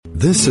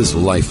This is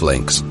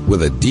Lifelinks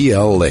with a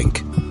DL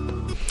link.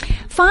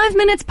 5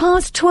 minutes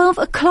past 12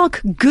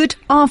 o'clock. Good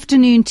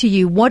afternoon to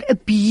you. What a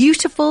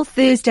beautiful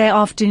Thursday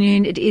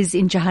afternoon it is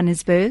in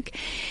Johannesburg.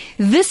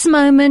 This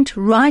moment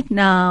right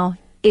now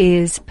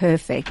is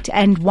perfect.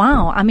 And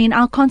wow, I mean,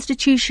 our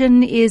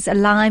constitution is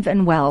alive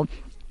and well.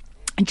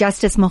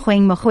 Justice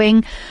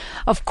Mogoeng,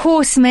 of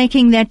course,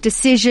 making that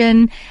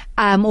decision,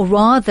 or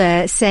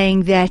rather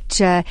saying that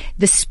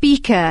the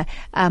Speaker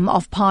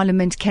of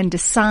Parliament can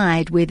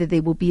decide whether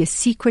there will be a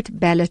secret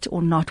ballot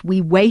or not.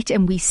 We wait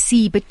and we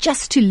see, but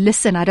just to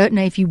listen, I don't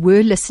know if you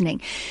were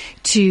listening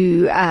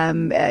to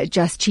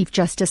Chief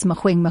Justice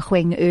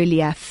Mogoeng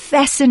earlier.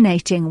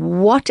 Fascinating.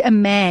 What a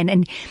man.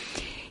 And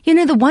you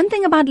know, the one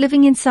thing about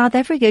living in South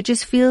Africa, it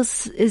just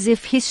feels as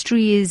if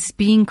history is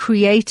being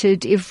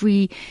created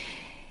every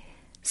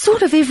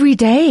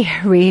day,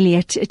 really.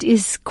 It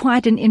is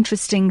quite an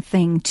interesting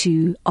thing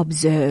to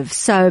observe.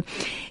 So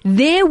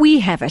there we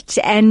have it.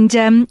 And,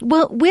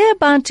 well, we're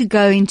about to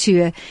go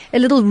into a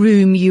little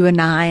room, you and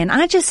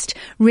I just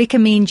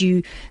recommend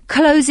you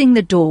closing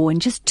the door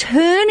and just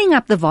turning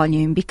up the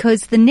volume,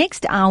 because the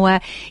next hour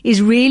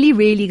is really,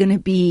 really going to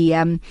be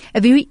a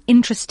very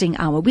interesting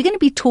hour. We're going to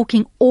be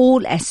talking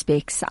all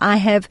aspects. I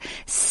have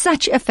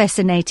such a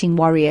fascinating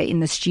warrior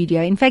in the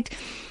studio. In fact,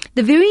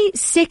 the very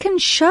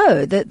second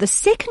show, the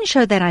second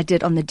show that I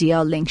did on the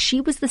DL Link, she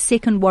was the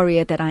second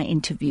warrior that I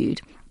interviewed.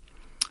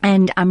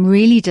 And I'm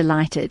really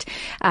delighted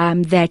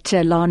that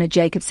Lana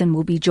Jacobson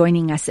will be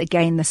joining us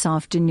again this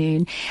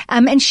afternoon,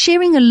 and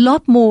sharing a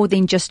lot more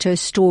than just her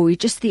story,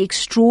 just the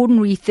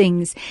extraordinary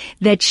things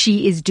that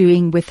she is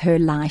doing with her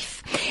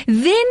life.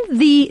 Then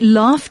the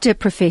laughter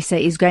professor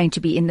is going to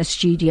be in the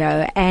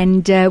studio,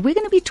 and we're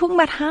going to be talking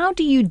about how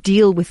do you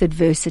deal with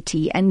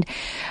adversity, and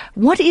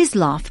what is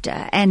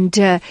laughter, and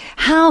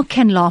how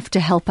can laughter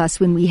help us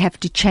when we have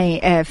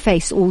to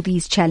face all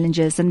these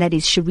challenges. And that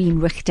is Shireen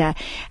Richter.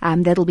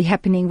 That'll be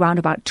happening around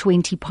about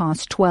 20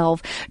 past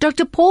 12.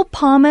 Dr. Paul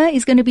Palmer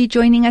is going to be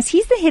joining us.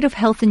 He's the head of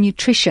health and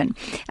nutrition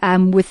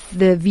with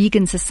the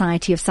Vegan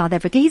Society of South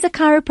Africa. He's a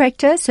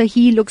chiropractor, so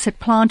he looks at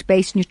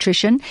plant-based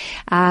nutrition,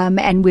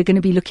 and we're going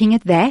to be looking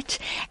at that.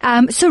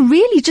 So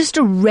really just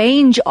a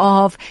range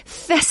of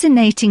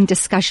fascinating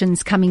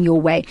discussions coming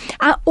your way.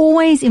 I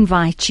always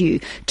invite you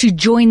to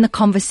join the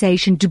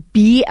conversation, to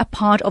be a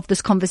part of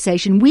this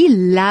conversation. We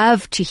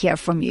love to hear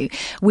from you,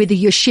 whether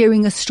you're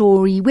sharing a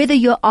story, whether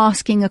you're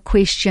asking a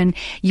question.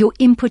 Your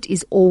input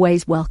is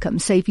always welcome.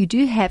 So if you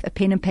do have a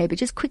pen and paper,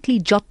 just quickly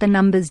jot the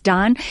numbers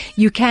down.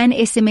 You can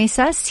SMS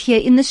us here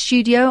in the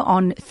studio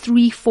on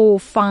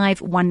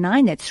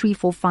 34519. That's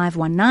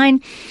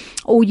 34519.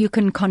 Or you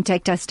can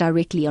contact us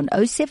directly on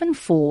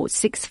 074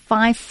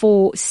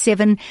 654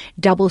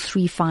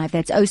 7335.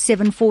 That's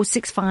 074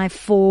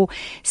 654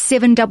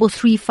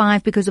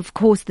 7335, because of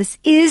course this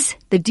is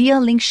the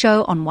DL Link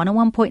show on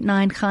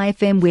 101.9 Chai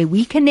FM, where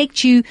we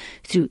connect you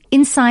through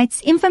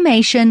insights,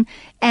 information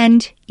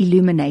and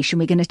illumination.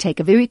 We're going to take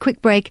a very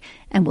quick break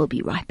and we'll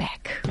be right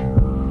back.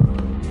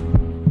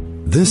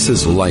 This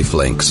is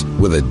Lifelinks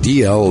with a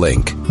DL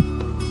link.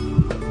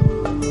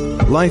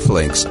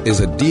 Lifelinks is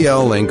a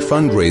DL Link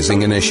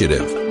fundraising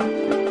initiative.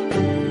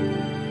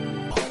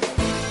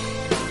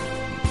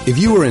 If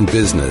you are in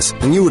business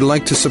and you would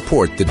like to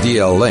support the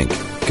DL Link,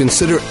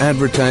 consider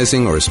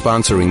advertising or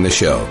sponsoring the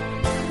show.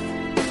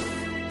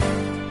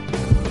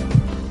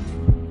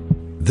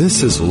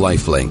 This is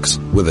Lifelinks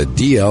with a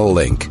DL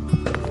link.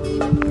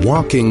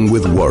 Walking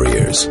with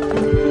Warriors.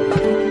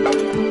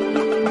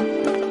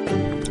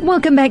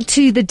 Welcome back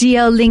to the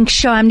DL Link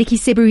show. I'm Nikki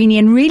Seberini,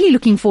 and really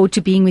looking forward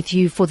to being with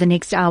you for the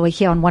next hour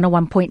here on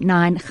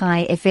 101.9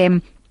 Chai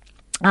FM.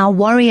 Our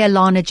warrior,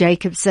 Lana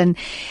Jacobson.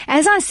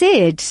 As I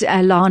said,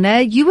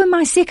 Lana, you were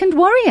my second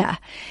warrior.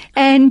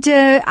 And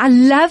I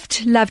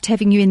loved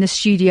having you in the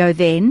studio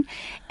then.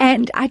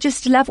 And I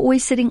just love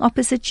always sitting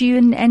opposite you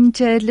and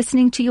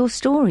listening to your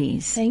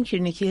stories. Thank you,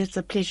 Nikki. It's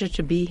a pleasure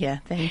to be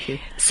here. Thank you.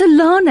 So,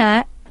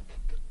 Lana,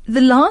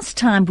 the last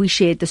time we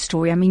shared the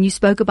story, I mean, you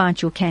spoke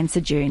about your cancer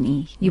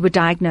journey. You were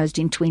diagnosed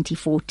in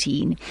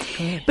 2014.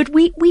 Okay. But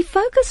we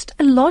focused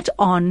a lot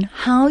on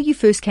how you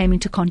first came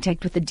into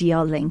contact with the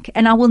DL Link.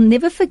 And I will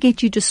never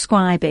forget you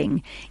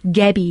describing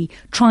Gabby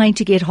trying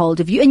to get hold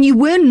of you. And you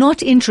were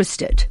not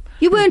interested.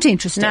 You weren't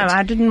interested. No,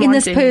 I didn't in want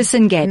this him.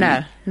 person,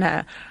 Gabby.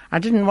 No. I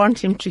didn't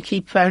want him to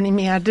keep phoning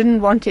me. I didn't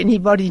want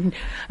anybody.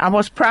 I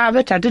was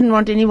private. I didn't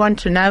want anyone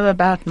to know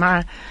about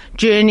my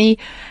journey.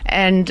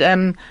 And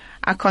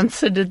I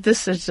considered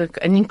this as an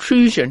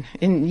intrusion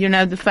in,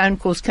 the phone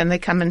calls. Can they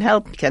come and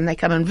help? Can they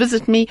come and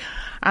visit me?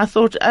 I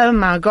thought, oh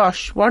my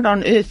gosh, what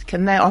on earth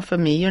can they offer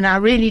me? I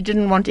really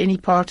didn't want any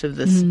part of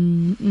this.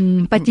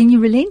 But then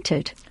you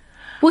relented.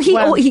 Well,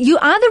 you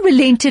either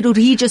relented or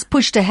he just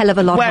pushed a hell of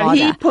a lot harder. Well,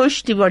 he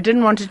pushed. He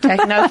didn't want to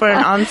take no for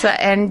an answer.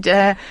 And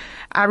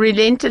I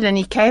relented, and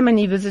he came and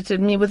he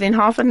visited me. Within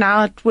half an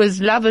hour, it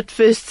was love at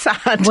first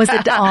sight. Was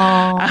it?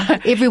 Oh,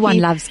 everyone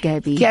loves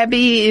Gabby.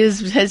 Gabby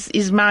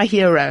is my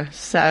hero.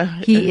 So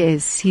he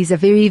is. He's a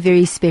very,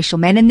 very special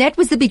man. And that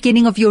was the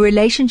beginning of your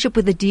relationship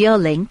with the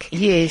DL Link.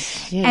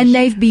 Yes. And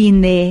they've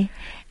been there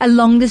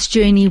along this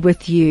journey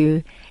with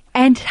you.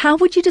 And how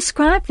would you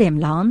describe them,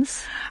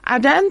 Lance? I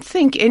don't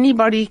think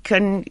anybody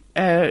can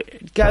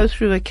go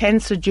through a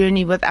cancer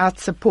journey without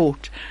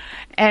support.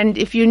 And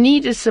if you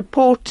need a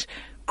support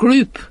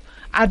group,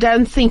 I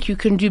don't think you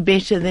can do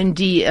better than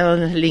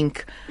DL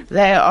Link.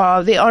 There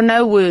are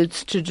no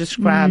words to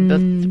describe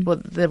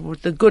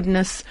the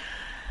goodness,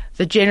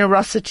 the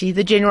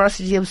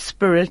generosity of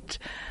spirit,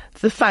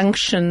 the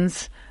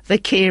functions, the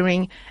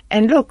caring.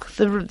 And look,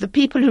 the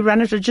people who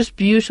run it are just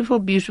beautiful,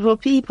 beautiful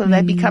people.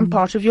 They become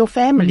part of your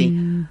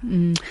family.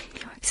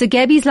 So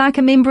Gabby's like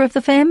a member of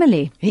the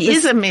family. He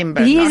is a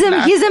member. He's a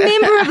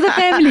member of the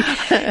family.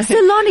 So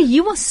Lana,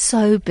 you are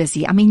so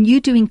busy. I mean, you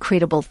do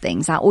incredible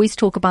things. I always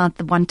talk about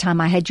the one time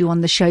I had you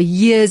on the show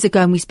years ago,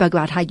 and we spoke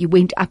about how you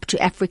went up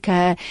to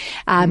Africa,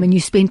 and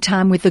you spent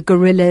time with the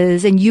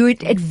gorillas, and you're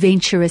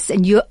adventurous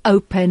and you're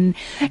open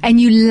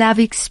and you love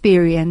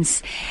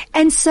experience.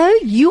 And so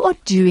you are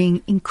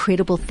doing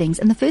incredible things.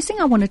 And the first thing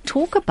I want to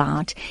talk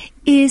about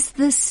is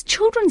this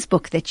children's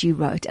book that you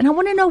wrote. And I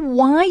want to know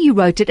why you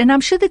wrote it. And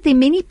I'm sure that there are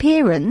many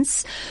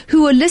parents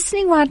who are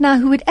listening right now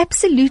who would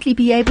absolutely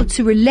be able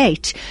to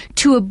relate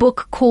to a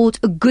book called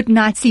A Good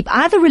Night's Sleep,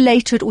 either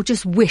relate to it or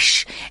just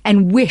wish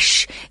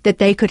that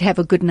they could have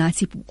a good night's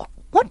sleep.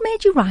 What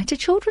made you write a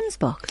children's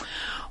book?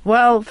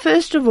 Well,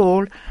 first of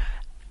all,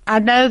 I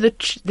know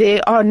that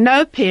there are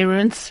no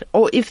parents,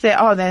 or if there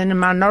are, they're in a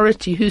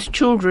minority, whose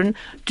children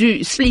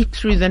do sleep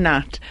through the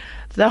night.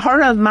 The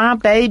horror of my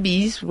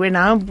babies when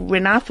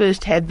I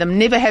first had them,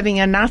 never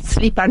having a night's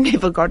sleep, I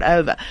never got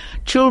over.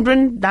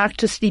 Children like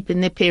to sleep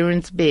in their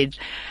parents' bed.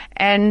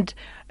 And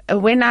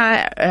when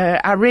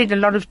I read a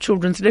lot of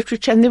children's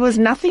literature, and there was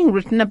nothing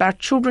written about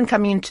children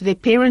coming into their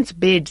parents'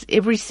 beds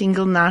every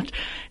single night.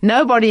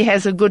 Nobody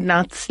has a good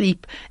night's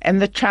sleep, and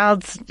the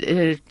child's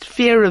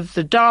fear of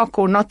the dark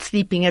or not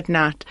sleeping at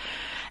night.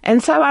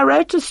 And so I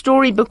wrote a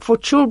storybook for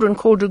children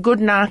called A Good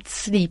Night's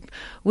Sleep,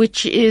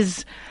 which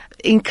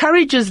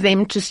encourages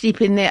them to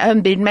sleep in their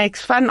own bed,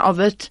 makes fun of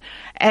it,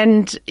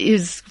 and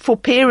is for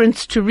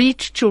parents to read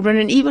to children,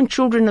 and even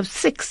children of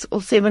 6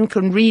 or 7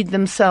 can read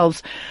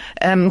themselves,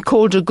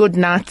 called A Good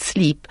Night's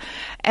Sleep.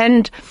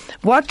 And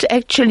what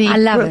actually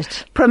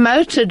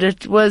promoted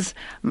it was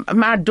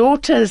my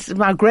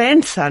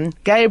grandson,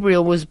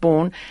 Gabriel, was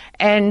born,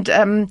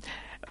 and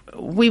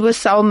we were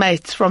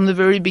soulmates from the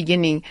very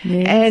beginning.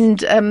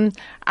 Yes. And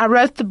I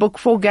wrote the book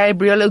for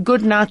Gabriel, A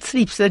Good Night's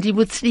Sleep, so that he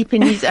would sleep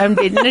in his own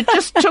bed. And it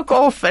just took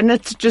off, and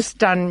it's just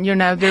done,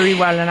 very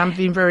well, and I've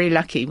been very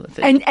lucky with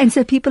it. And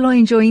so people are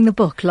enjoying the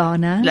book,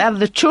 Lana?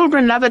 The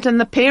children love it, and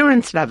the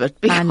parents love it.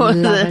 I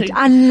love it.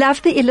 I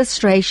love the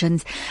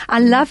illustrations. I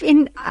love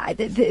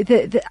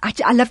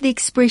I love the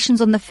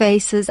expressions on the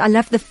faces. I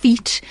love the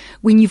feet.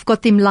 When you've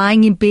got them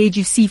lying in bed,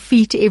 you see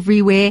feet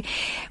everywhere.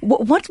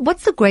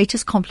 What's the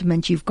greatest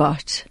compliment you've got?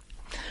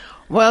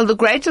 Well, the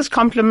greatest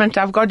compliment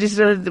I've got is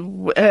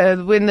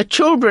when the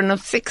children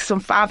of 6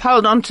 and 5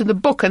 hold on to the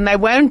book and they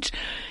won't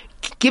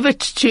give it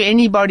to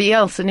anybody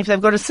else. And if they've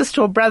got a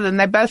sister or brother, and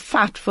they both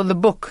fight for the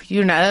book,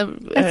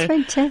 That's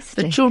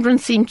fantastic. The children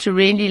seem to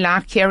really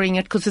like hearing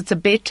it because it's a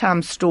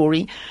bedtime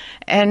story.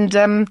 And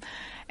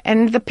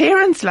the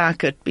parents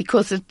like it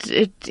because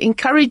it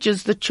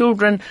encourages the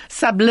children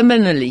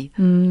subliminally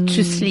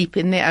to sleep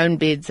in their own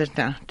beds at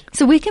night.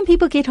 So where can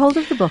people get hold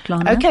of the book,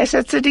 Lana? Okay, so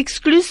it's an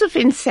exclusive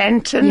in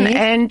Sandton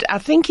and I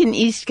think in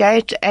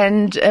Eastgate,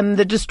 and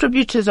the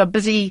distributors are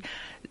busy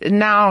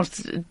now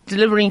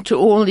delivering to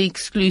all the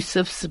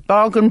exclusives.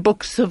 Bargain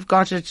Books have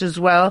got it as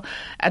well.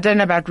 I don't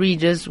know about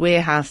Reader's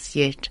Warehouse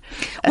yet.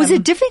 Was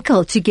it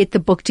difficult to get the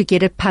book, to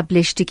get it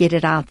published, to get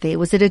it out there?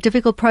 Was it a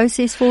difficult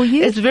process for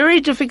you? It's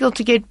very difficult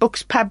to get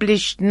books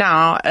published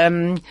now.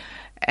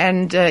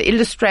 And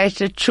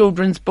illustrated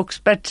children's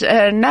books. But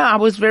no, I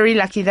was very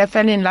lucky. They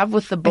fell in love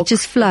with the book. It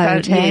just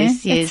flowed,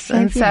 Yes.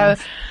 And so,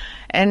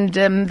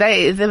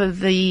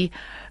 the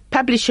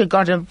publisher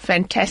got a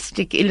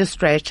fantastic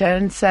illustrator,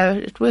 and so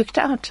it worked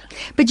out.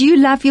 But you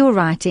love your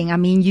writing. I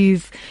mean,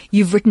 you've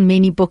written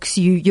many books.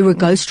 You're a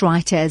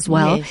ghostwriter as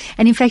well. Yes.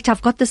 And in fact,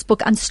 I've got this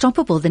book,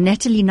 Unstoppable, the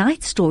Natalie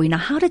Knight story. Now,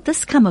 how did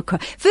this come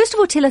across? First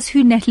of all, tell us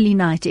who Natalie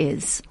Knight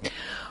is.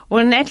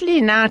 Well,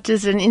 Natalie Knight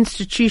is an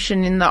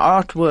institution in the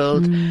art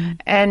world.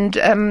 And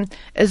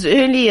as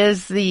early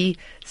as the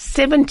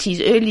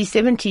early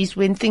 70s,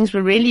 when things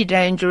were really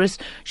dangerous,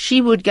 she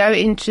would go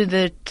into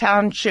the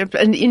township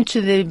and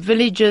into the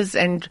villages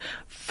and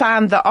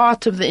found the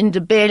art of the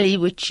Ndebele,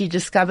 which she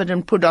discovered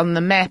and put on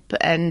the map,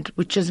 and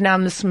which is now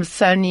in the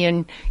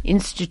Smithsonian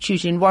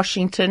Institute in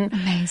Washington.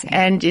 Amazing.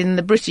 And in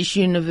the British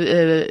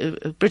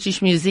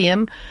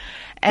Museum.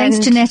 Thanks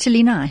to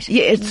Natalie Knight.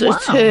 Yeah, it's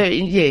her,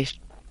 yes.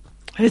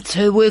 It's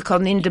her work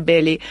on the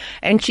Ndebele,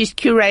 and she's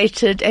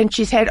curated, and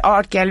she's had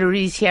art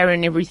galleries here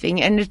and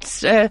everything, and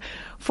it's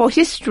for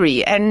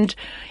history. And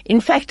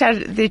in fact,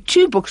 there are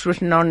 2 books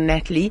written on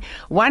Natalie.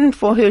 One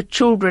for her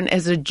children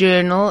as a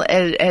journal,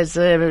 as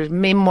a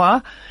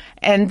memoir,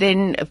 and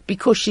then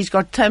because she's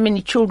got so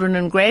many children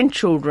and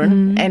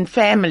grandchildren and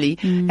family,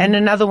 and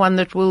another one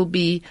that will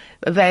be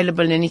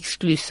available and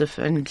exclusive.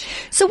 And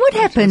so what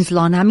happens,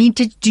 Lon? I mean,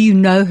 do you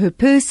know her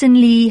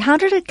personally? How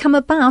did it come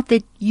about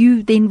that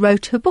you then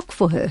wrote her book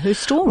for her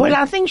story? Well,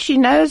 I think she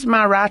knows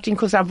my writing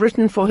because I've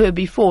written for her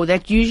before.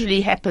 That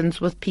usually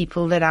happens with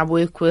people that I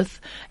work with.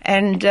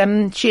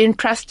 And she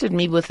entrusted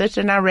me with it,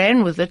 and I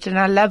ran with it, and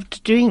I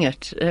loved doing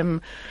it.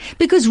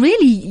 Because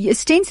really,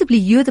 ostensibly,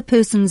 you're the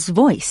person's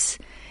voice.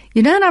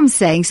 You know what I'm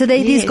saying? So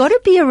there's got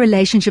to be a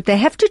relationship. They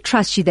have to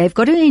trust you. They've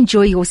got to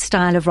enjoy your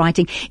style of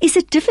writing. Is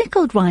it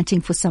difficult writing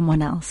for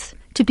someone else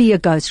to be a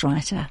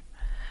ghostwriter?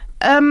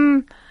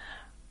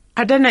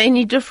 I don't know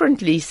any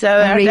differently. So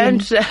really? I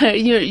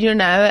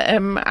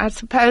don't, I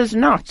suppose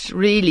not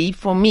really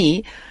for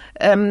me.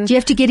 Do you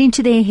have to get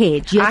into their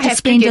head? Do you have to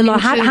spend a lot?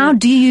 How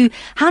do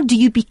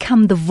you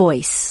become the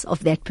voice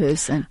of that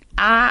person?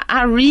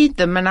 I read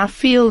them and I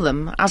feel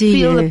them. I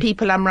feel the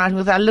people I'm writing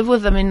with. I live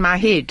with them in my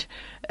head.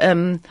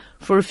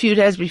 For a few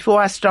days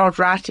before I start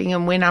writing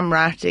and when I'm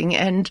writing,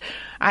 and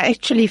I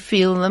actually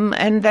feel them,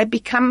 and they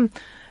become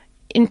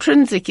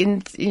intrinsic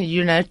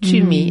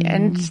to me,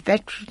 and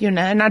that,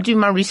 and I do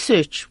my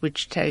research,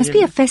 which must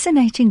be a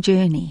fascinating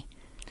journey.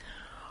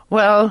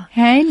 Well,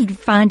 and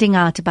finding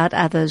out about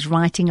others,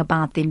 writing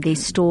about them, their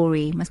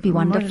story must be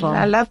wonderful.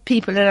 I love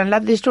people and I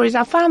love their stories.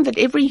 I found that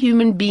every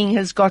human being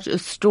has got a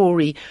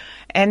story,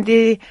 and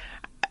there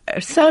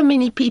are so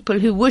many people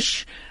who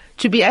wish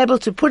to be able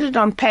to put it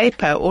on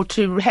paper or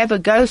to have a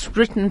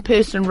ghost-written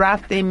person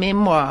write their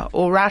memoir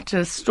or write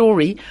a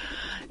story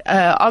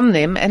on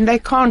them, and they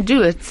can't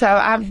do it. So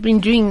I've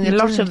been doing a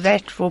lot of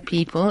that for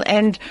people,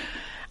 and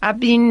I've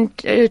been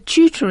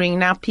tutoring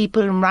now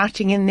people and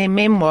writing in their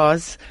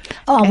memoirs.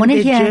 Oh, I want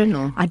to hear.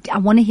 Journal. I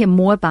want to hear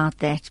more about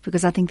that,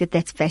 because I think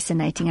that's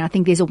fascinating. I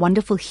think there's a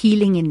wonderful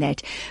healing in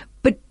that.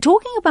 But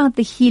talking about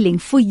the healing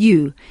for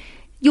you,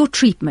 your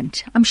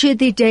treatment. I'm sure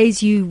there are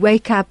days you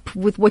wake up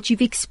with what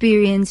you've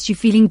experienced, you're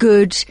feeling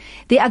good.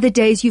 There are other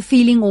days you're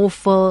feeling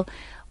awful.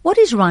 What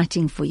is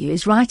writing for you?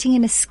 Is writing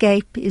an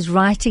escape? Is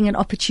writing an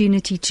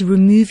opportunity to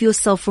remove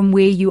yourself from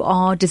where you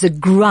are? Does it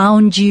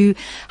ground you?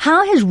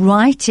 How has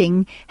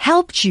writing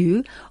helped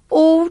you,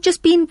 or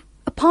just been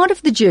a part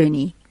of the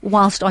journey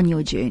whilst on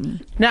your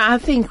journey? No, I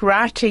think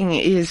writing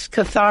is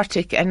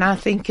cathartic, and I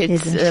think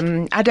it's,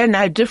 I don't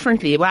know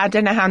differently. Well, I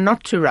don't know how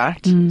not to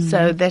write,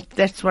 so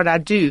that's what I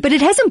do. But it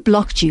hasn't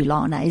blocked you,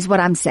 Lana, is what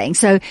I'm saying.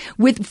 So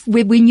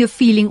when you're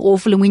feeling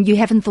awful and when you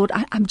haven't thought,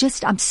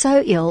 I'm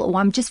so ill, or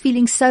I'm just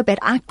feeling so bad,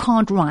 I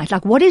can't write.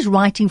 Like, what is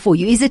writing for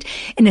you? Is it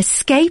an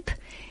escape?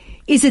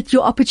 Is it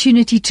your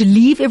opportunity to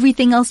leave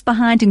everything else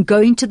behind and go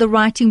into the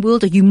writing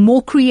world? Are you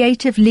more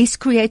creative, less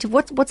creative?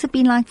 What's it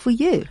been like for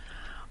you?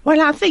 Well,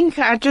 I think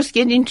I just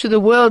get into the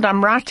world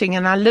I'm writing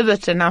and I live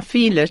it and I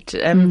feel it.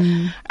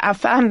 I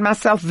found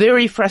myself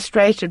very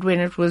frustrated when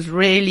it was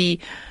really,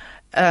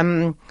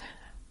 the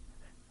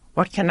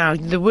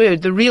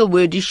real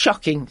word is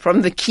shocking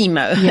from the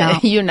chemo,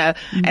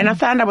 and I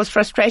found I was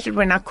frustrated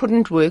when I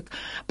couldn't work.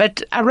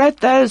 But I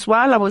wrote those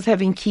while I was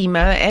having chemo,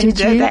 and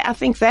I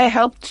think they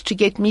helped to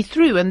get me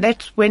through. And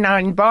that's when I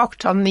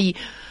embarked on the,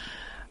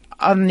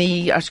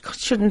 I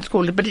shouldn't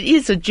call it, but it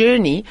is a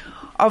journey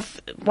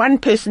of one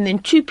person, then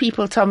 2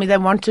 people told me they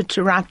wanted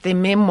to write their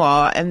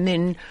memoir, and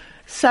then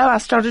so I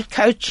started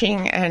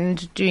coaching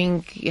and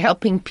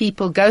helping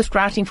people,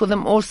 ghostwriting for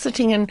them, or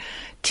sitting and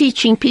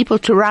teaching people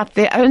to write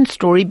their own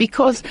story,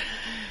 because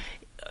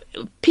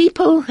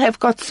people have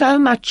got so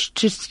much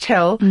to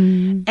tell,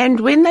 and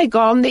when they're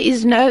gone,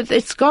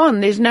 it's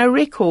gone. There's no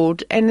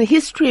record, and the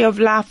history of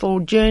life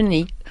or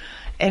journey,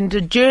 and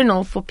a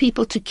journal for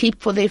people to keep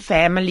for their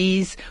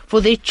families,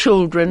 for their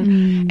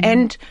children,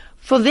 and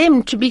for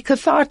them to be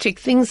cathartic,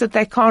 things that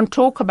they can't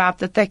talk about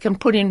that they can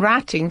put in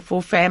writing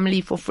for family,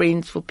 for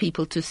friends, for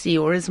people to see,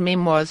 or as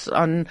memoirs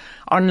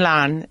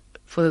online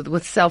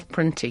with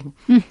self-printing.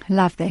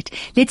 Love that.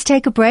 Let's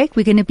take a break.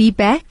 We're going to be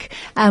back.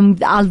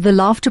 The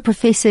Laughter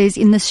Professor is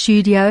in the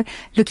studio.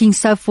 Looking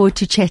so forward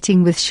to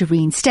chatting with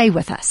Shireen. Stay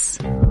with us.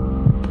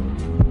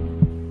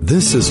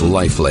 This is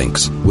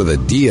Lifelinks with a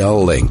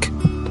DL link.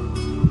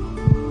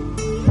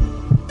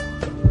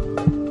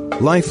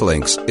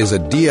 Lifelinks is a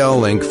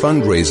DL Link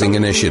fundraising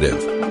initiative.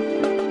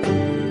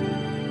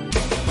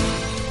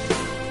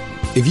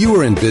 If you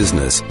are in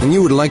business and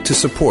you would like to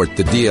support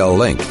the DL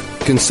Link,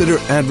 consider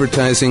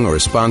advertising or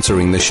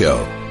sponsoring the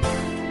show.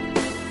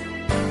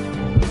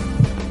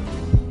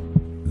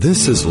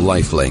 This is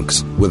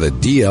Lifelinks with a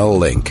DL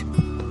link.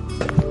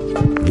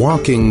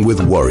 Walking with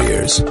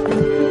Warriors.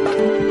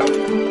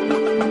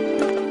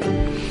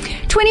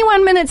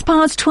 21 minutes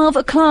past 12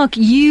 o'clock.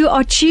 You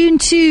are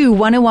tuned to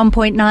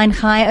 101.9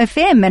 High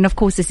FM. And of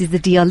course, this is the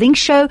DL Link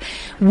Show,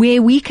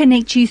 where we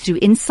connect you through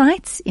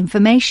insights,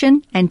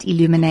 information, and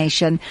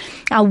illumination.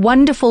 Our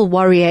wonderful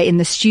warrior in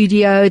the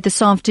studio this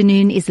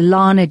afternoon is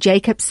Lana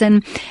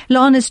Jacobson.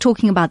 Lana's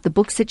talking about the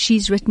books that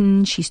she's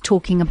written. She's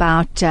talking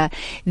about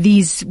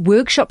these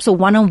workshops or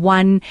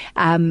one-on-one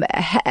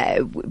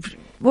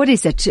what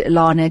is it,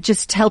 Lana?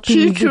 Just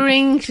helping...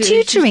 Tutoring,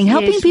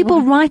 helping yes,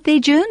 people write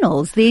their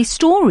journals, their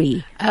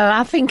story.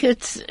 I think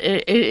it's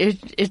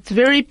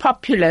very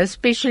popular,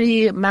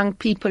 especially among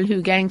people who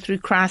are going through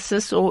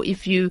crisis, or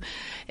if you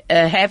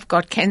have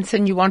got cancer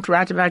and you want to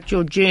write about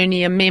your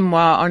journey, a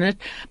memoir on it.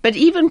 But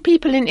even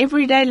people in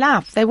everyday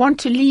life, they want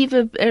to leave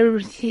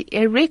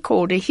a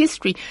record, a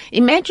history.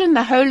 Imagine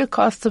the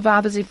Holocaust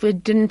survivors if we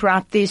didn't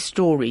write their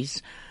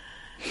stories.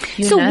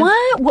 So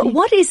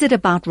what is it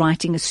about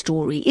writing a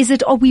story?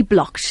 Are we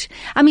blocked?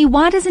 I mean,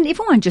 why doesn't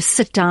everyone just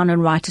sit down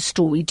and write a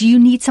story? Do you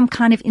need some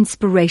kind of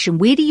inspiration?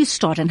 Where do you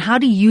start, and how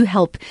do you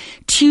help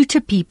tutor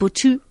people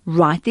to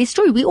write their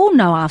story? We all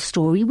know our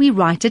story. We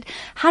write it.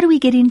 How do we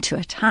get into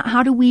it?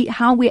 How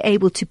we're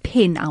able to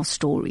pen our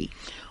story?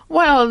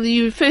 Well,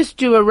 you first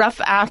do a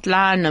rough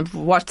outline of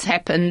what's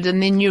happened,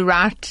 and then you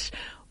write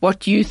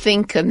what you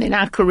think, and then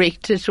I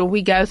correct it, or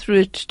we go through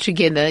it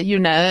together,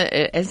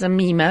 as a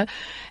memo.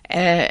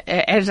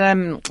 As a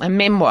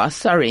memoir,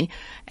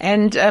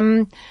 and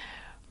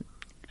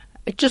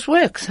it just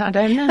works. I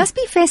don't know. Must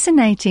be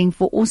fascinating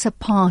for also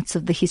parts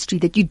of the history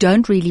that you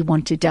don't really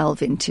want to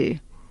delve into.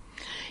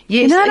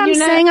 Yes, you know what I'm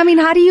saying? I mean,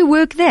 how do you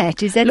work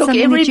that? Is that something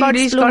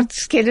everybody's that you got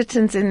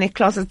skeletons in their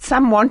closet.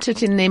 Some want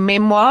it in their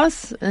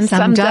memoirs, and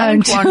some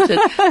don't want it.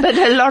 But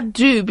a lot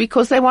do,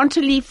 because they want to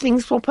leave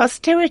things for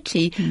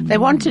posterity. They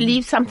want to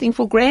leave something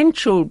for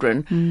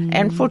grandchildren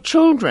and for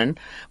children.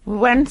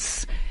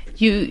 Once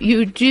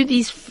you do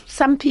these,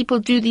 some people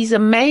do these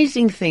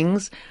amazing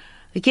things,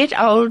 they get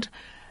old,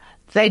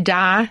 they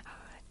die,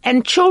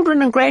 and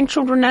children and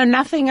grandchildren know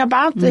nothing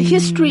about the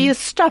history is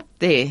stopped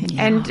there.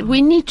 Yeah. And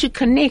we need to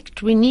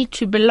connect. We need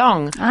to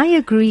belong. I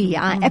agree.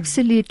 I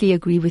absolutely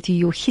agree with you.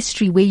 Your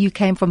history, where you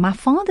came from. My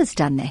father's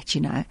done that,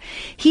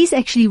 He's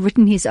actually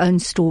written his own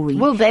story.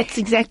 Well, that's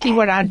exactly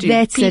what I do.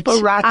 That's people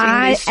writing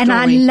their story. And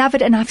I love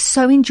it, and I've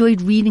so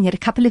enjoyed reading it. A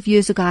couple of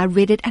years ago, I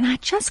read it, and I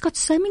just got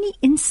so many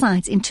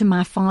insights into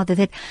my father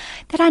that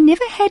I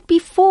never had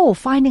before,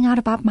 finding out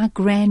about my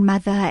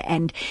grandmother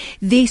and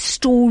their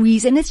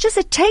stories. And it's just,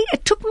 it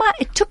took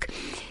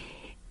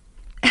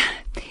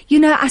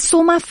I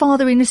saw my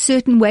father in a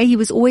certain way. He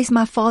was always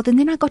my father. And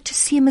then I got to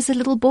see him as a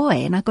little boy,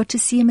 and I got to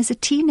see him as a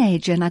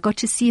teenager, and I got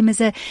to see him as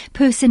a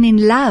person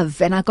in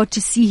love, and I got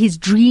to see his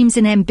dreams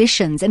and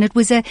ambitions. And it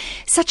was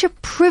such a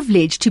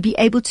privilege to be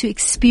able to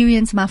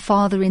experience my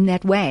father in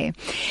that way.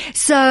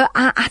 So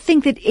I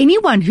think that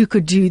anyone who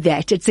could do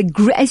that, it's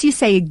as you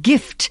say, a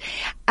gift.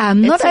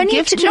 Not only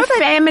gift to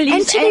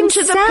families and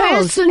to the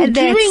person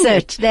doing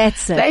it.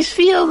 That's it. They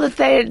feel that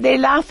their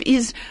life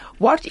is...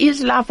 What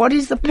is love? What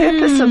is the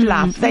purpose of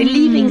love? They're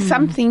leaving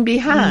something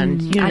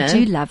behind. I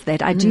do love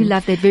that. I do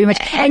love that very much.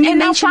 And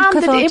I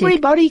found that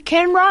everybody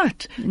can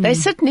write. They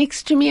sit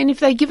next to me, and if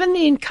they're given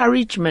the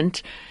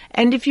encouragement,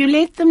 and if you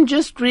let them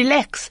just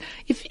relax,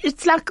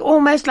 it's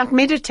almost like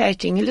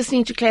meditating,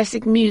 listening to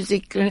classic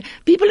music.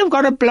 People have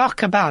got a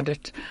block about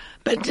it,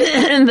 but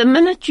the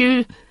minute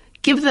you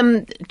give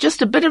them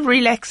just a bit of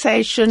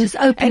relaxation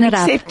and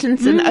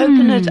acceptance, and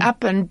open it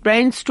up and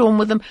brainstorm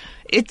with them.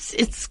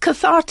 It's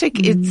cathartic,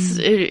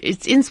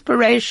 it's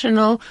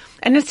inspirational,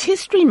 and it's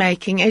history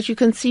making, as you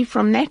can see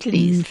from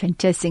Natalie's.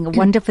 Fantastic, a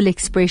wonderful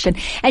expression.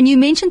 And you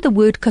mentioned the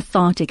word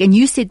cathartic, and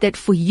you said that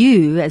for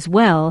you as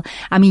well.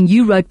 I mean,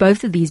 you wrote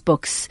both of these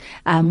books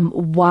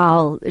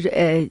while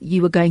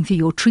you were going through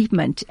your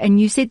treatment,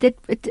 and you said that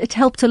it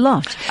helped a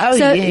lot.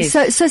 Yes.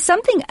 So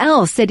something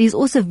else that is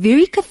also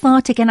very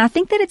cathartic, and I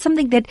think that it's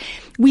something that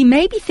we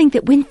maybe think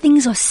that when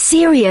things are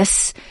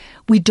serious,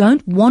 we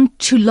don't want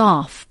to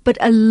laugh, but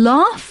a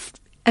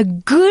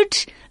good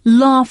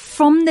laugh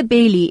from the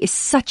belly is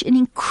such an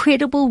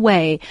incredible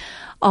way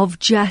of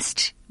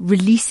just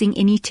releasing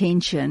any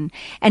tension.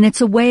 And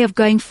it's a way of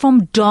going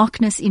from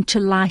darkness into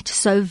light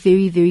so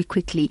very, very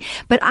quickly.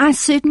 But I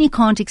certainly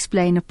can't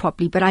explain it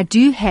properly. But I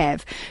do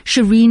have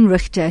Shireen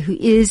Richter, who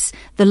is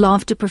the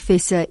laughter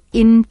professor,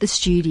 in the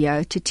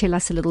studio to tell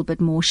us a little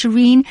bit more.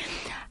 Shireen,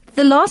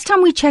 the last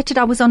time we chatted,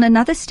 I was on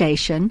another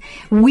station.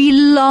 We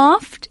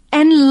laughed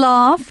and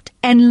laughed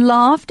and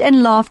laughed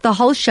and laughed the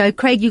whole show.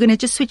 Craig, you're going to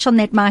just switch on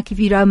that mic if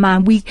you don't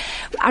mind.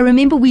 I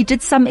remember we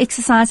did some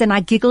exercise, and I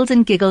giggled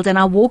and giggled, and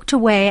I walked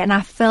away, and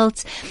I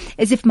felt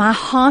as if my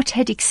heart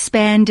had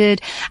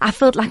expanded. I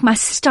felt like my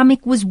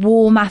stomach was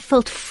warm. I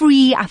felt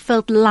free. I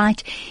felt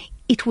light.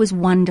 It was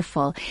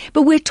wonderful.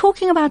 But we're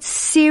talking about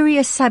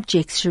serious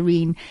subjects,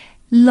 Shireen.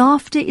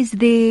 Laughter is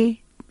there.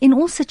 in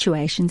all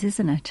situations,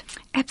 isn't it?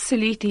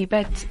 Absolutely.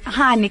 But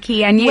hi,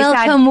 Nikki. And yes,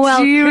 welcome.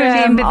 Do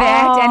remember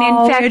that. And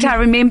in fact, I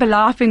remember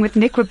laughing with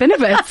Nick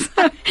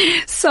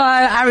Rabinowitz. So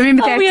I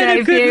remember that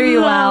day very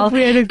well.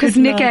 Because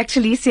Nick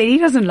actually said he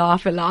doesn't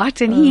laugh a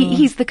lot. And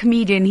he's the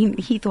comedian.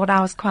 He thought I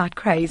was quite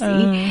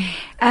crazy.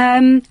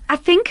 I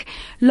think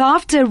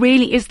laughter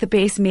really is the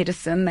best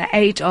medicine, the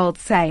age-old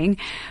saying.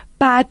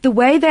 But the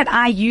way that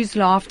I use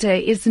laughter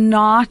is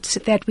not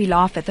that we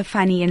laugh at the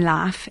funny in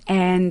life.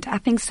 And I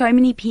think so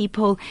many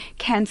people,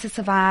 cancer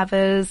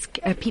survivors,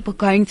 people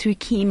going through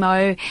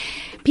chemo,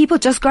 people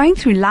just going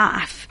through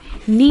life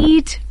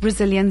need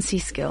resiliency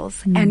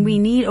skills. And we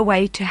need a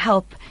way to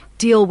help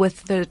deal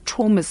with the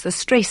traumas, the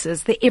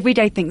stresses, the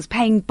everyday things,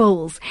 paying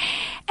bills.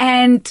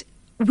 And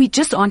we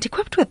just aren't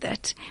equipped with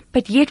it.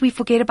 But yet we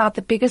forget about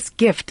the biggest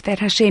gift that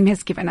Hashem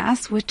has given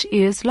us, which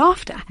is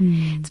laughter.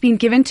 It's been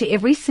given to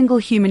every single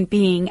human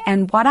being.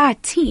 And what I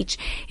teach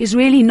is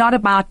really not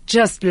about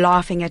just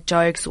laughing at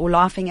jokes or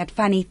laughing at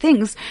funny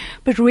things,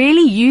 but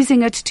really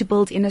using it to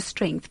build inner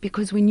strength.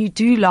 Because when you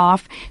do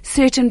laugh,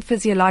 certain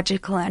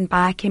physiological and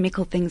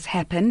biochemical things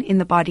happen in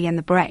the body and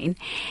the brain.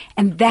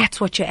 And that's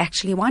what you're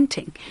actually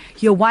wanting.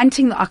 You're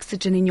wanting the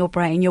oxygen in your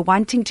brain. You're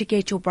wanting to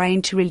get your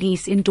brain to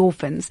release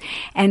endorphins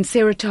and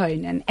serotonin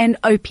and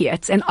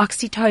opiates and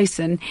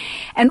oxytocin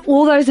and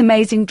all those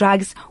amazing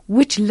drugs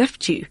which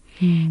lift you.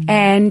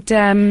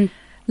 And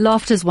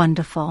laughter's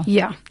wonderful.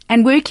 Yeah.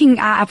 And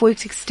I've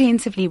worked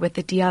extensively with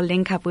the DL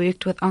Link. I've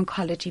worked with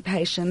oncology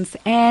patients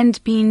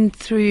and been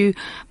through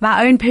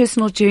my own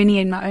personal journey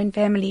in my own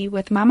family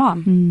with my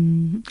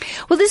mom.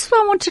 Well, this is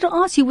what I wanted to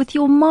ask you with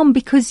your mom,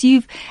 because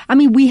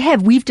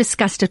we've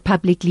discussed it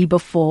publicly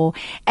before,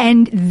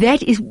 and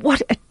that is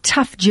what a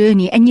tough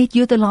journey. And yet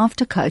you're the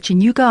laughter coach,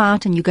 and you go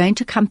out and you go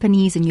into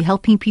companies and you're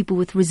helping people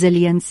with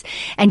resilience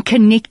and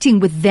connecting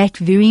with that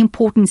very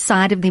important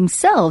side of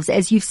themselves.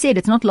 As you've said,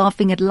 it's not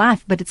laughing at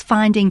life, but it's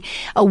finding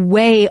a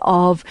way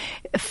of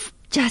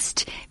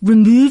just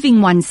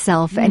removing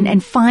oneself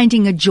and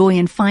finding a joy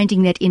and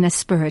finding that inner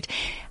spirit.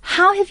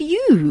 How have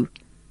you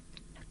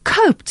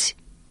coped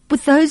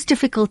with those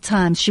difficult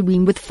times,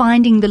 Shireen, with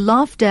finding the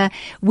laughter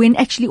when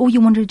actually all you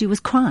wanted to do was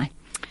cry?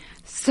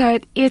 So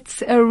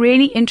it's a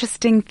really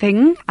interesting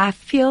thing.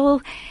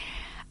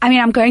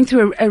 I'm going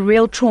through a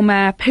real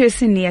trauma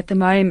personally at the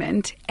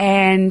moment,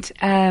 and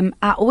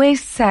I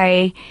always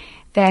say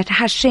that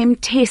Hashem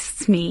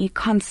tests me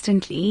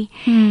constantly.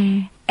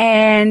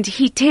 And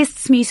he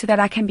tests me so that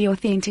I can be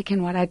authentic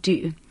in what I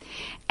do.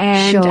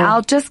 And Sure.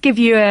 I'll just give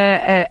you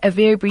a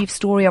very brief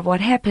story of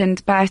what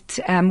happened. But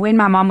when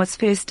my mom was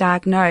first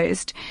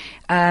diagnosed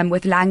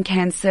with lung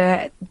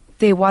cancer,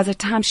 there was a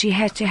time she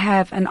had to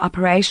have an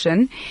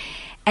operation.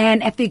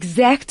 And at the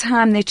exact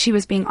time that she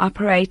was being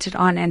operated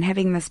on and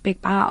having this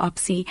big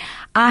biopsy,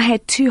 I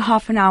had 2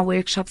 half-an-hour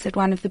workshops at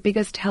one of the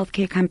biggest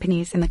healthcare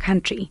companies in the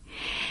country.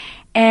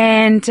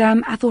 And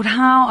I thought,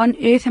 how on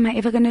earth am I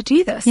ever going to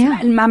do this? Yeah.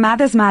 My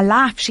mother's my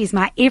life. She's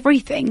my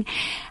everything.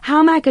 How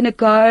am I going to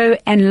go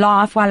and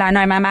laugh while I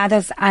know my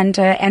mother's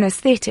under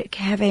anesthetic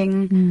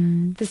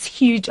having this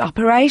huge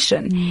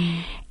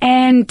operation?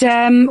 And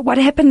what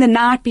happened the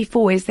night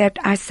before is that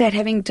I sat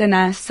having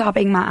dinner,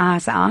 sobbing my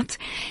eyes out.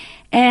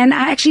 And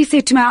I actually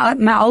said to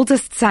my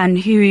oldest son,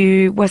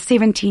 who was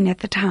 17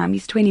 at the time,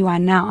 he's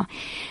 21 now,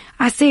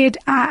 I said,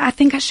 I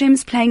think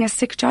Hashem's playing a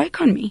sick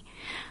joke on me.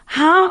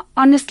 How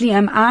honestly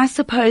am I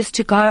supposed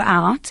to go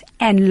out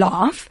and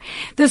laugh?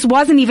 This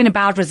wasn't even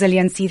about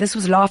resiliency. This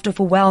was laughter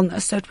for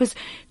wellness. So it was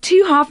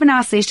 2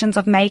 half-an-hour sessions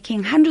of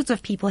making hundreds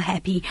of people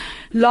happy,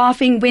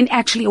 laughing when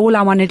actually all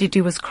I wanted to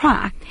do was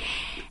cry.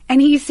 And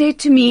he said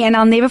to me, and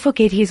I'll never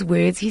forget his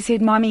words, he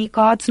said, "Mommy,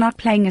 God's not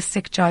playing a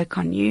sick joke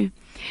on you.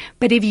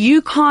 But if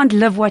you can't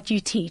live what you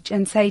teach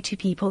and say to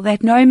people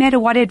that no matter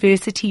what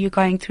adversity you're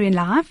going through in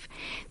life,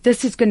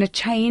 this is going to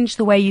change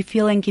the way you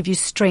feel and give you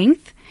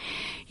strength,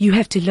 you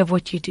have to live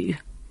what you do.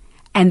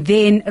 And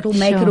then it'll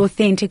make it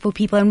authentic for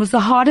people." And it was the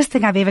hardest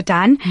thing I've ever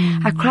done.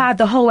 I cried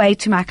the whole way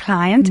to my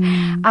client.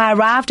 I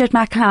arrived at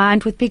my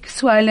client with big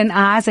swollen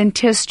eyes and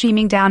tears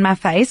streaming down my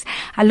face.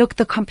 I looked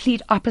the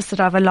complete opposite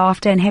of a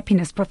laughter and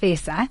happiness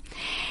professor.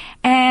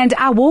 And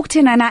I walked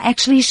in and I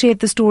actually shared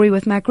the story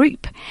with my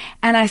group.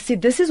 And I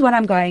said, this is what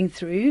I'm going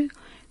through.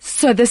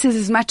 So this is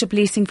as much a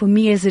blessing for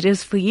me as it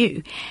is for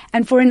you.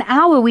 And for an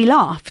hour we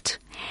laughed.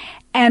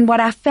 And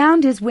what I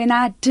found is when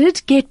I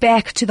did get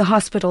back to the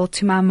hospital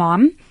to my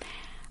mom,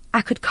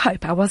 I could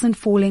cope. I wasn't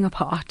falling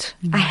apart.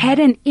 I had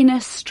an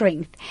inner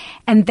strength.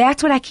 And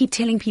that's what I keep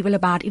telling people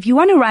about. If you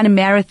want to run a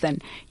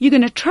marathon, you're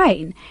going to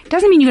train. It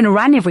doesn't mean you're going to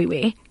run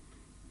everywhere.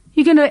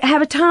 You're going to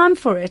have a time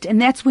for it,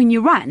 and that's when you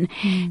run.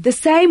 The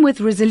same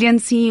with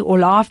resiliency or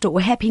laughter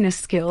or happiness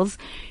skills.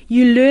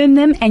 You learn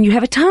them and you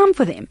have a time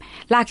for them.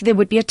 Like there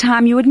would be a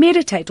time you would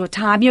meditate or a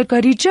time you would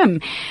go to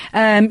gym.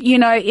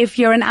 If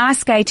you're an ice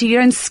skater, you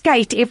don't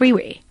skate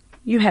everywhere.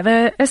 You have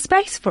a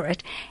space for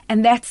it.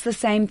 And that's the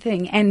same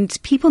thing. And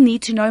people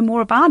need to know more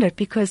about it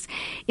because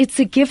it's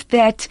a gift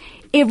that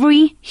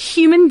every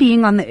human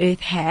being on the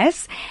earth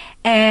has.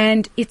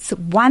 And it's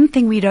one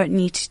thing we don't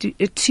need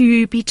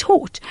to be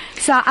taught.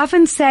 So I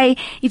often say,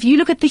 if you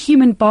look at the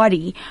human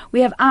body,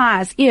 we have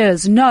eyes,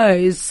 ears,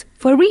 nose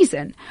for a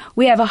reason.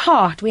 We have a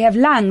heart, we have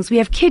lungs, we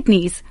have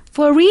kidneys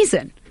for a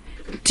reason.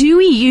 Do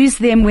we use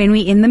them when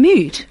we're in the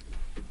mood?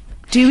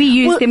 Do we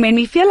use them when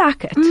we feel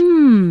like it?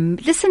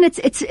 Listen,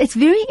 it's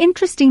very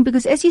interesting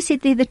because, as you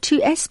said, there are the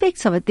two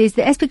aspects of it. There's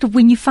the aspect of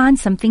when you find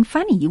something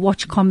funny. You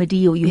watch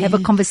comedy or you have a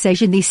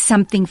conversation, there's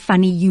something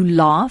funny, you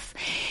laugh.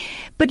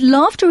 But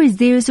laughter is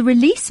there as a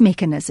release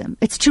mechanism.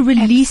 It's to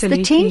release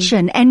the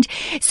tension. And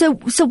so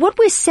what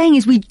we're saying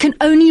is we can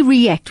only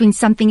react when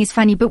something is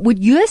funny. But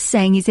what you're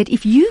saying is that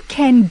if you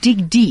can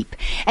dig deep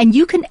and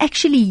you can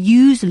actually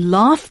use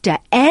laughter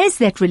as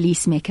that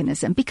release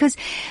mechanism, because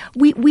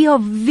we are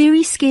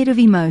very scared of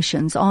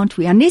emotions, aren't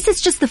we? Unless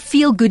it's just the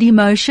feel-good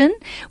emotion.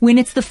 When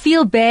it's the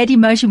feel-bad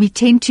emotion, we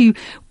tend to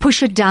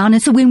push it down.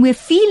 And so when we're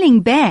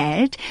feeling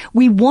bad,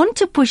 we want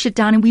to push it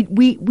down and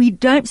we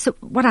don't. So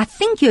what I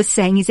think you're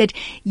saying is that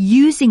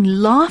using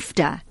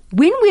laughter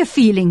when we're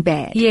feeling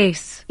bad,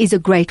 is a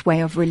great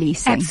way of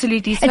releasing.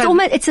 Absolutely. So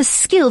It's a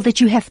skill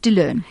that you have to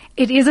learn.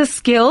 It is a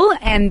skill,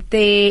 and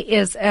there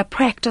is a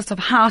practice of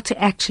how to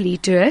actually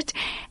do it.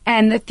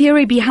 And the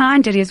theory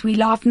behind it is we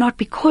laugh not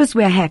because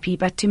we're happy,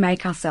 but to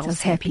make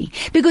ourselves happy.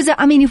 Because,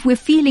 I mean, if we're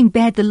feeling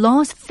bad, the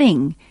last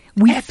thing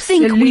we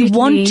think we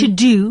want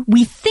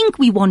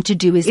to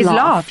do is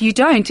laugh. You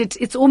don't.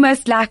 It's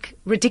almost like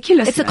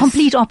ridiculous. It's a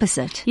complete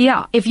opposite.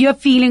 Yeah. If you're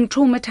feeling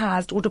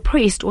traumatized or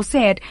depressed or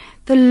sad,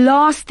 the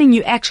last thing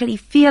you actually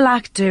feel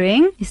like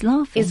doing is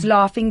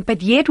laughing.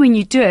 But yet when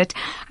you do it,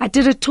 I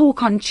did a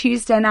talk on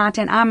Tuesday night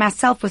and I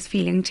myself was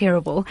feeling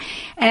terrible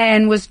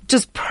and was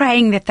just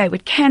praying that they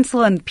would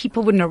cancel and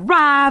people wouldn't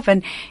arrive.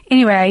 And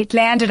anyway, it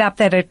landed up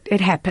that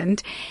it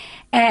happened.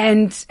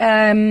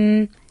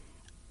 And,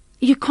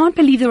 you can't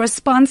believe the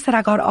response that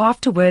I got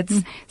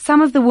afterwards.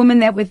 Some of the women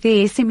that were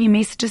there sent me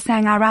messages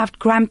saying I arrived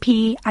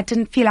grumpy. I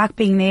didn't feel like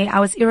being there.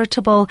 I was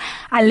irritable.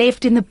 I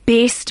left in the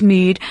best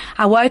mood.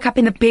 I woke up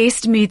in the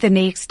best mood the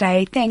next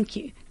day. Thank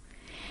you.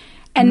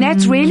 And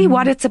that's really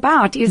what it's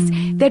about, is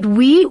that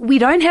we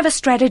don't have a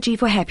strategy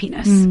for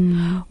happiness.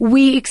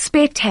 We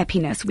expect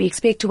happiness. We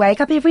expect to wake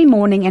up every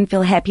morning and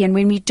feel happy. And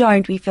when we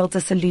don't, we feel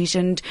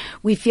disillusioned.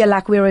 We feel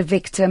like we're a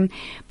victim.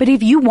 But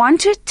if you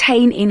want to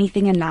attain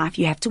anything in life,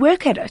 you have to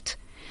work at it.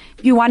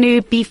 If you want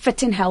to be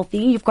fit and healthy,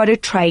 you've got to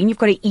train, you've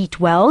got to eat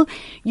well,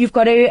 you've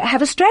got to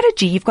have a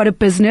strategy. You've got a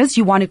business,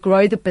 you want to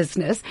grow the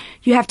business,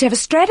 you have to have a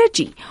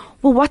strategy.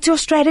 Well, what's your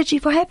strategy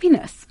for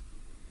happiness?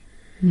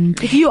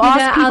 If you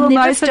ask people,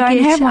 most don't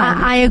have one.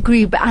 I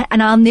agree,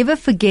 and I'll never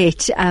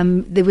forget,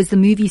 there was the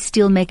movie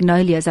Steel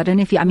Magnolias. I don't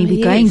know if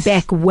we're going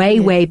back,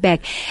 way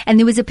back. And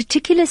there was a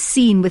particular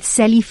scene with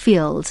Sally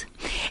Field,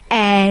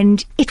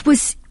 and it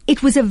was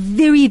a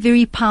very,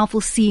 very powerful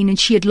scene, and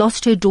she had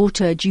lost her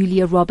daughter,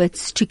 Julia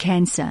Roberts, to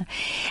cancer.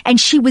 And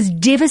she was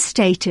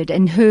devastated,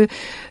 and her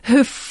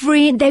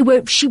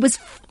friend, she was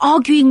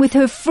arguing with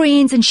her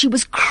friends, and she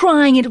was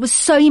crying, and it was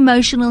so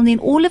emotional. And then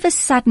all of a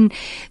sudden,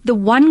 the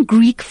one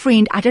Greek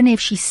friend, I don't know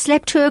if she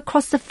slapped her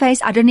across the face,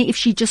 I don't know if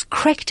she just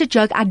cracked a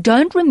joke, I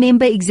don't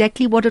remember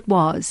exactly what it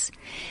was,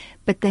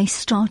 but they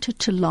started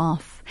to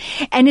laugh.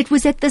 And it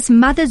was at this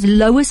mother's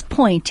lowest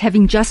point,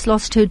 having just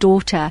lost her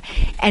daughter,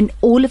 and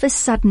all of a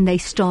sudden they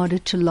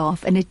started to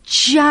laugh, and it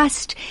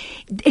just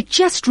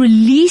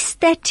released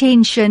that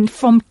tension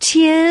from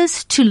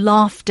tears to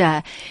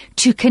laughter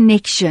to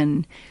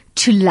connection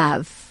to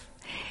love.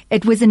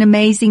 It was an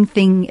amazing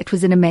thing. It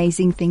was an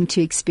amazing thing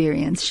to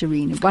experience,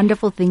 Shireen. A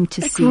wonderful thing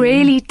to see. It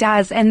really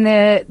does. And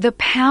the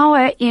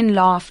power in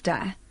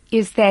laughter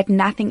is that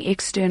nothing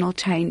external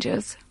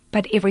changes,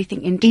 but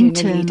everything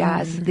internally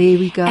does. There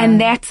we go.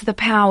 And that's the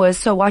power.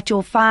 So what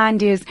you'll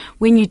find is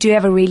when you do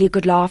have a really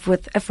good laugh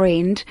with a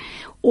friend,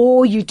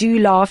 or you do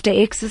laughter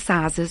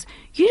exercises,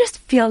 you just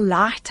feel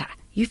lighter.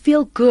 You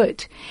feel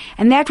good.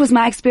 And that was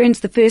my experience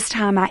the first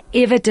time I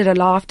ever did a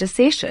laughter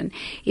session,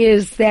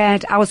 is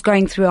that I was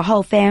going through a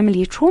whole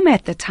family trauma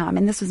at the time,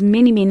 and this was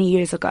many, many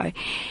years ago.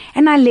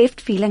 And I left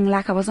feeling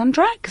like I was on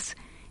drugs.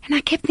 And I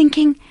kept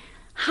thinking,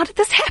 how did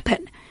this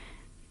happen?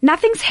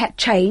 Nothing's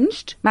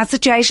changed. My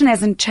situation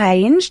hasn't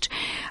changed.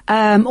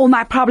 All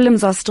my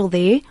problems are still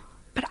there,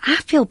 but I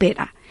feel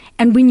better.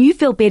 And when you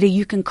feel better,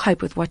 you can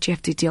cope with what you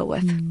have to deal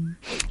with.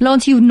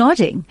 Lance, you're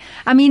nodding.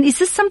 I mean, is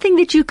this something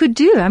that you could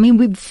do? I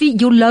mean,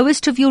 your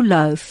lowest of your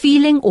low,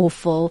 feeling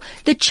awful,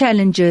 the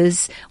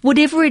challenges,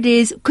 whatever it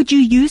is, could you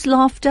use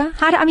laughter?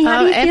 How do you feel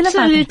about it?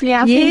 Absolutely.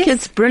 I think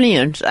it's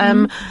brilliant.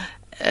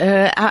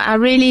 I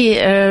really,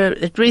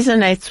 it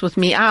resonates with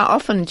me. I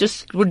often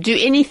just would do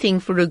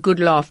anything for a good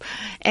laugh.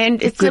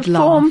 And it's a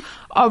form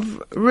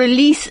of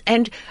release,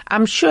 and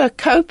I'm sure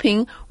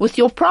coping with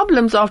your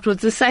problems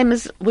afterwards, the same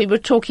as we were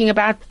talking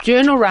about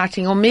journal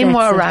writing or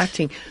memoir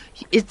writing.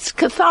 It's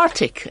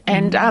cathartic.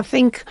 And I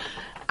think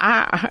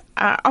I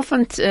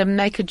often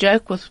make a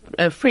joke with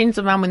friends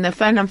of mine when they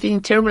phone, I'm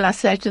feeling terrible. I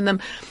say to them,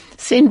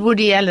 send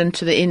Woody Allen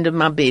to the end of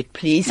my bed,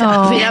 please.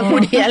 I feel like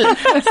Woody Allen.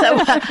 So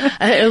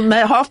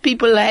half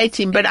people hate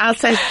him, but I'll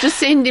say just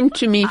send him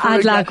to me.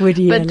 I'd like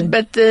Woody Allen.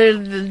 But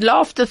the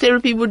laughter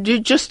therapy would do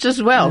just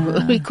as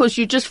well because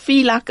you just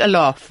feel like a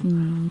laugh.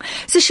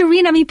 So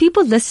Shireen, I mean,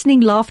 people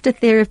listening, laughter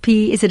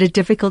therapy, is it a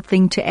difficult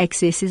thing to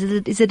access?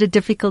 Is it a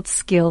difficult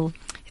skill?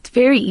 It's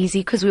very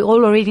easy because we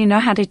all already know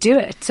how to do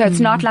it. So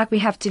it's not like we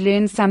have to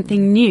learn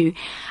something new.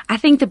 I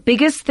think the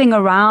biggest thing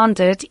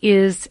around it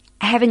is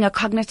having a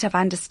cognitive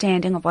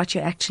understanding of what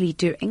you're actually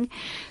doing.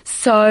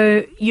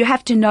 So you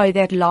have to know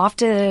that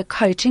laughter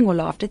coaching or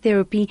laughter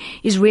therapy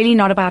is really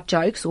not about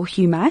jokes or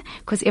humor,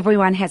 because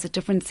everyone has a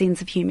different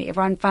sense of humor.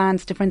 Everyone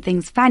finds different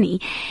things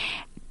funny.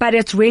 But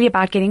it's really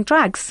about getting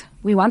drugs.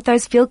 We want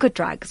those feel-good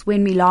drugs.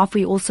 When we laugh,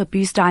 we also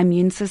boost our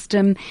immune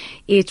system.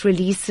 It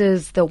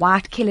releases the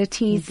white killer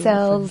T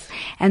cells.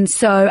 And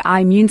so our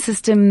immune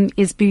system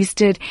is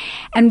boosted.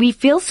 And we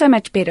feel so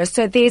much better.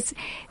 So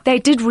they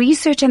did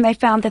research and they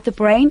found that the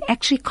brain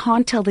actually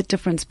can't tell the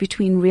difference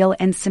between real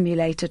and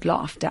simulated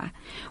laughter.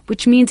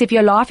 Which means if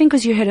you're laughing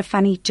because you heard a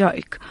funny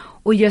joke,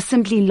 or you're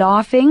simply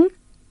laughing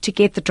to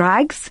get the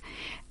drugs,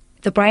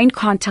 the brain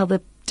can't tell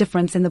the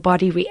difference and the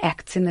body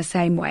reacts in the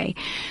same way.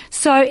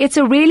 So it's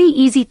a really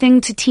easy thing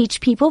to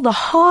teach people. The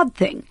hard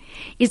thing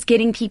is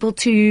getting people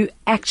to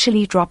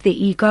actually drop their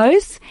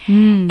egos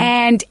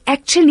and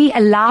actually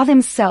allow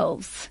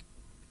themselves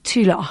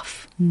to laugh.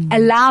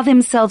 Allow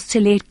themselves to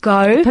let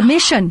go.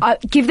 Permission.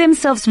 Give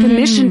themselves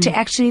permission to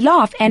actually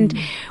laugh. And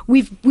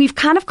we've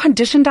kind of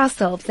conditioned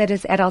ourselves that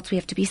as adults we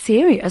have to be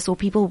serious or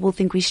people will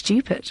think we're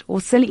stupid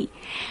or silly.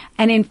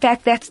 And in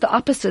fact, that's the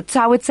opposite. So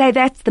I would say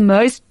that's the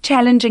most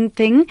challenging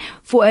thing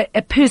for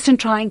a person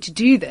trying to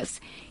do this,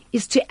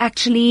 is to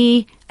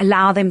actually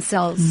allow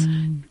themselves.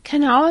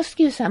 Can I ask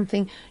you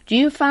something? Do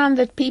you find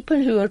that people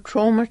who are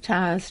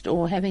traumatized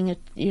or having a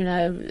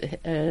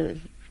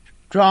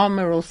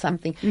drama or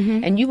something,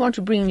 and you want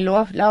to bring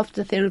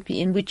laughter therapy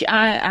in, which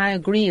I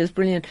agree is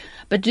brilliant,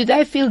 but do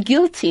they feel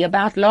guilty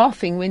about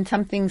laughing when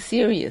something's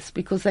serious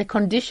because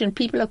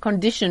people are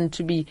conditioned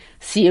to be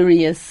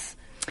serious?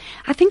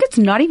 I think it's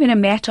not even a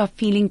matter of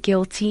feeling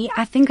guilty.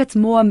 I think it's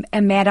more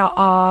a matter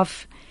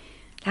of,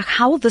 like,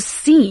 how will this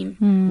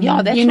seem?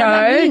 Yeah, that's you know,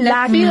 what I mean.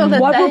 like, feel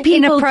that what will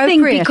people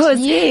think?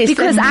 Inappropriate.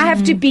 Because I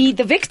have to be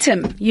the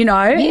victim, you know,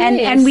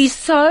 and we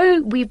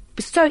so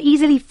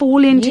easily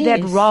fall into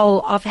that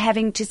role of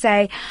having to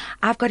say,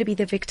 I've got to be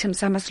the victim,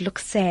 so I must look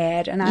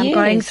sad, and I'm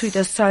going through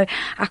this, so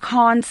I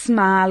can't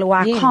smile or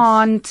I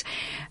can't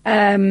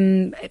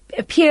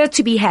appear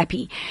to be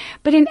happy.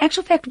 But in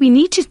actual fact, we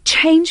need to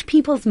change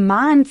people's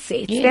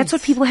mindsets. That's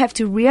what people have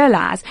to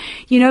realize.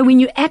 You know, when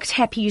you act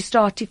happy, you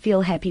start to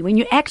feel happy. When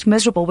you act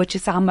miserable, which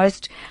is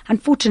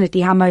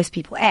unfortunately how most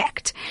people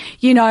act,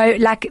 you know,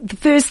 like the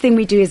first thing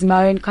we do is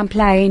moan,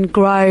 complain,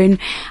 groan.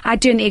 I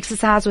do an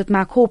exercise with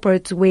my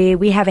corporates where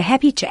we have a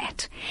happy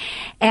chat,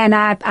 and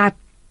I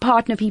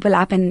partner people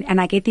up and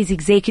I get these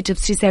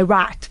executives to say,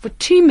 right, for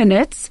 2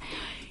 minutes,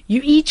 you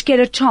each get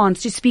a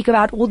chance to speak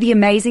about all the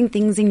amazing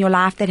things in your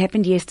life that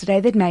happened yesterday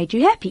that made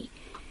you happy.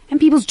 And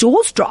people's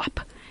jaws drop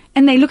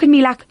and they look at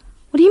me like,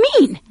 what do you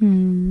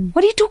mean?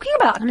 What are you talking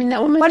about? I mean, they're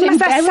almost what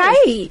must I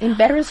say?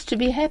 Embarrassed to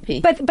be happy.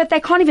 But they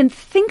can't even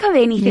think of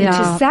anything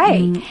to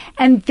say.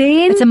 And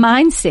then it's a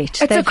mindset.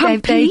 It's a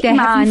complete they mindset.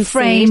 haven't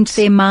framed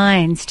their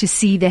minds to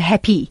see the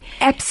happy.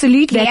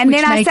 Absolutely. And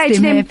then I say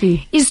to them,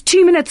 is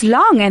 2 minutes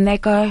long? And they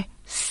go,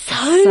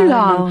 so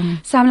long.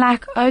 So I'm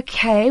like,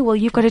 okay, well,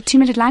 you've got a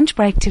 2-minute lunch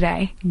break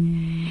today.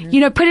 You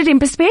know, put it in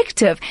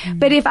perspective.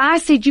 But if I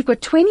said you've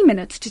got 20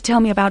 minutes to tell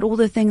me about all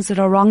the things that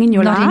are wrong in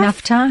your life. Not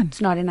enough time. It's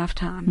not enough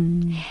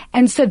time.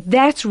 And so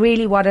that's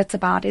really what it's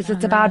about, is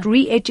it's about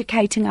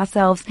re-educating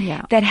ourselves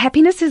that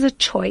happiness is a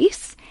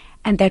choice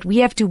and that we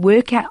have to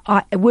work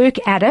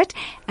at it,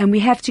 and we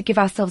have to give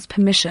ourselves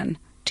permission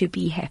to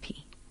be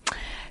happy.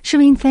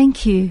 Shireen,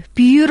 thank you.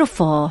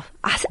 Beautiful.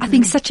 I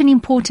think such an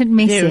important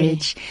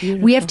message.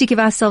 We have to give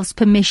ourselves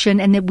permission,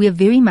 and that we're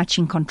very much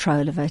in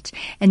control of it,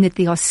 and that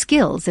there are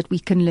skills that we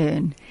can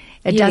learn.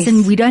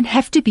 We don't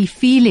have to be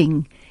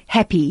feeling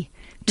happy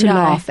to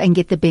laugh and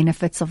get the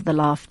benefits of the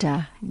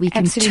laughter. We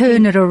can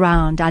turn it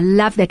around. I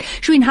love that.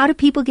 Shireen, how do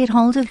people get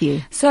hold of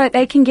you? So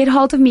they can get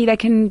hold of me. They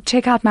can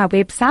check out my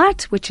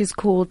website, which is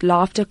called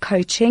Laughter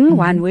Coaching,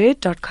 one word,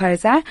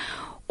 .coza.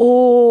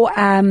 Or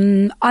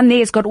on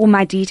there it's got all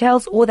my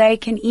details, or they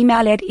can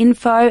email at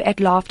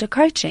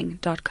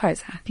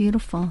info@laughtercoaching.coza.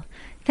 Beautiful.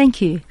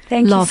 Thank you.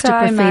 Thank Laughter you so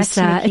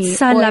Professor. much, Nikki. It's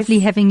so lovely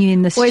having you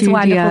in the studio.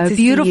 Wonderful to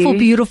beautiful, see you.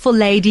 Beautiful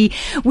lady.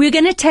 We're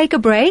going to take a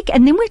break,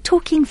 and then we're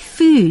talking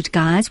food,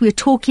 guys. We're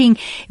talking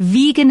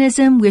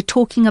veganism. We're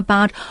talking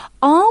about,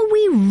 are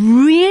we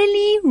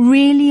really,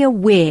 really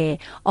aware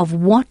of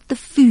what the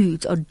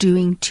foods are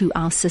doing to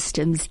our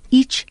systems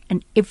each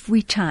and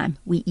every time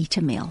we eat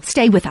a meal?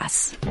 Stay with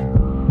us.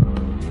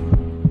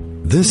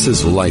 This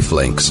is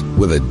Lifelinks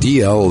with a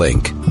DL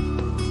link.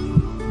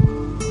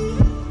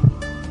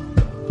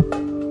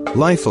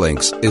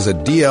 Lifelinks is a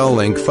DL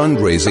Link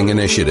fundraising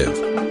initiative.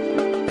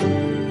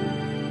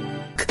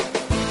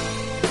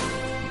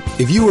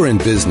 If you are in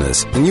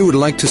business and you would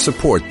like to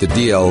support the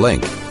DL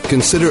Link,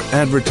 consider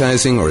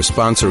advertising or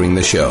sponsoring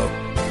the show.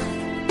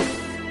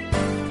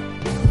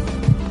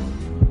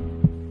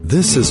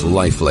 This is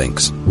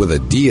Lifelinks with a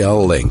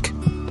DL Link.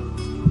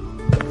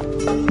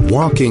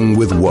 Walking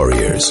with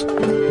Warriors.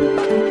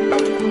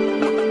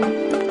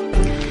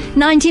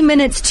 90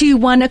 minutes to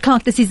 1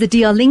 o'clock. This is the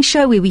DL Link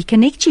Show, where we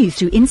connect you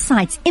through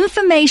insights,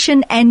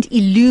 information, and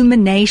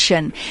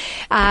illumination.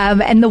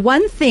 And the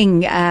one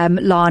thing,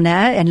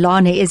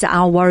 Lana is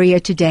our warrior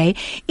today,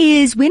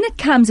 is when it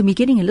comes, and we're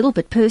getting a little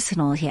bit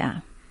personal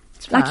here,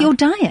 like your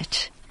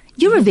diet.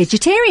 You're a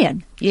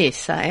vegetarian.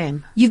 Yes, I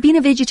am. You've been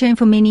a vegetarian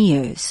for many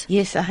years.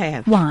 Yes, I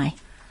have. Why?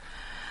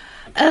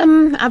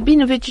 I've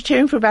been a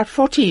vegetarian for about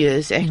 40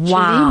 years, actually.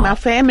 Wow. My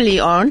family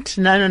aren't,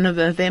 none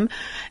of them.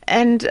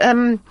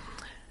 And,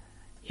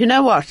 you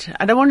know what?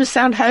 I don't want to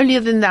sound holier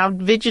than thou.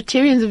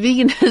 Vegetarians and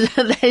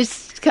vegans,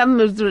 they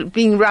come as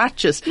being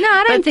righteous. No,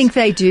 I don't think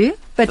they do.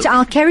 But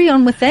I'll carry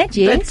on with that,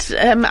 yes.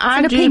 But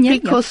I do opinion,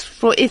 because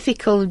for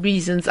ethical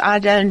reasons, I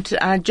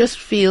just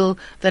feel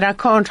that I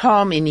can't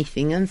harm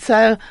anything. And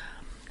so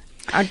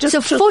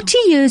So 40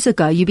 years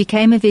ago, you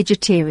became a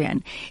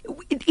vegetarian.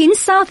 In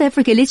South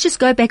Africa, let's just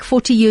go back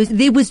 40 years,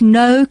 there was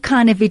no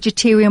kind of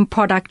vegetarian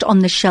product on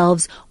the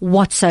shelves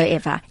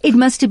whatsoever. It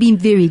must have been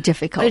very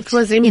difficult. It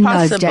was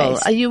impossible. In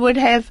those days. You would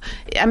have,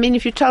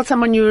 if you told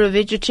someone you were a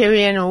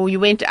vegetarian or you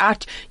went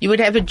out, you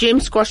would have a gem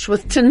squash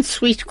with tin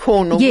sweet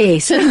corn or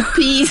tin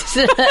peas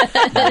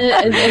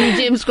and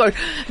gem squash.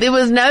 There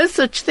was no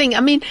such thing.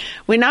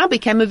 When I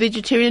became a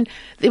vegetarian,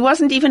 there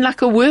wasn't even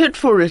like a word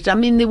for it.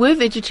 There were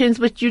vegetarians,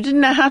 but you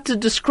didn't know how to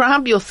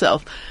describe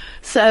yourself.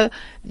 So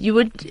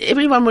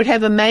everyone would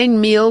have a main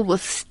meal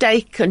with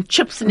steak and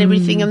chips and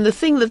everything, and the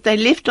thing that they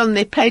left on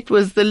their plate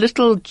was the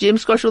little gem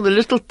squash or the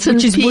little tin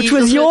peas. Which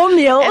was your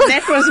meal. And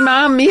that was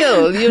my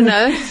meal,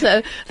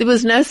 So there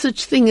was no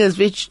such thing as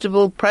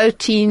vegetable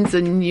proteins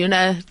and,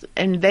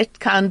 and that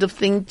kind of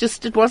thing.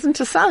 Just, it wasn't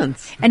a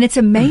science. And it's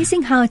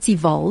amazing how it's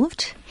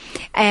evolved.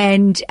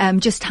 And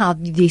just how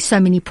there's so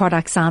many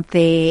products out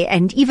there,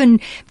 and even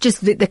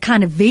just the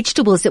kind of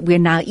vegetables that we're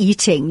now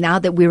eating, now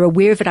that we're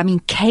aware of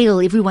it.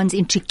 Kale, everyone's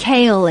into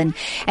kale, and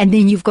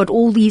then you've got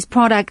all these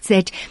products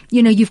that,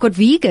 you've got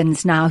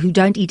vegans now who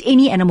don't eat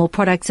any animal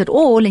products at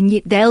all, and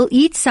yet they'll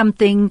eat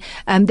something,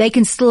 they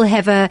can still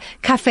have a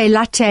cafe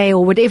latte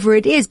or whatever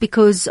it is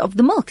because of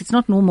the milk. It's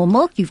not normal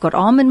milk. You've got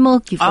almond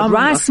milk, you've got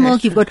rice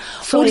milk, you've got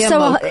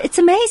also, it's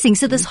amazing.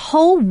 So this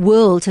whole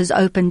world has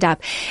opened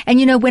up.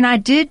 And when I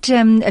did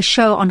a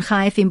show on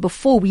Chai FM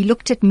before, we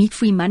looked at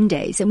Meat-Free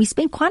Mondays, and we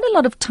spent quite a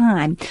lot of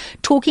time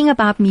talking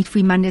about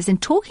Meat-Free Mondays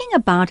and talking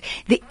about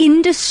the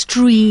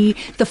industry,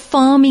 the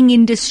farming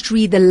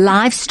industry, the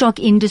livestock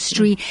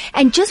industry,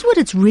 and just what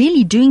it's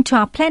really doing to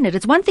our planet.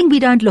 It's one thing we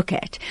don't look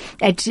at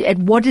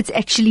what it's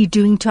actually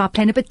doing to our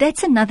planet, but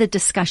that's another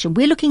discussion.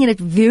 We're looking at it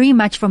very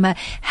much from a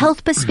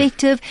health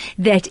perspective,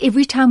 that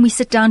every time we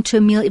sit down to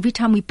a meal, every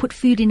time we put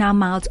food in our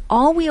mouths,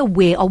 are we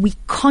aware, are we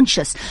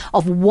conscious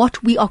of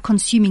what we are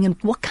consuming and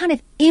what kind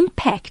of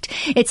impact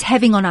it's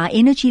having on our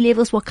energy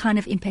levels, what kind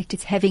of impact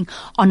it's having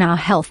on our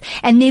health.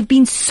 And there have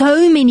been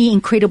so many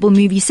incredible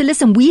movies. So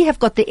listen, we have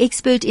got the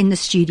expert in the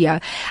studio,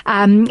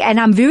 and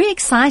I'm very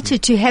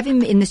excited to have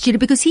him in the studio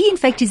because he in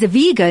fact is a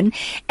vegan,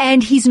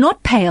 and he's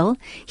not pale,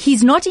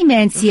 he's not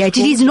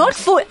emaciated, he's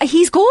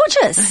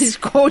gorgeous. He's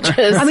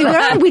gorgeous.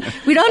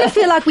 We don't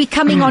feel like we're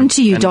coming on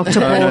to you,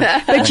 Dr. Paul,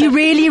 but you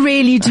really,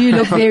 really do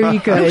look very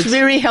good. Looks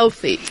very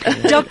healthy.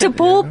 Dr.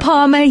 Paul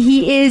Palmer,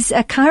 he is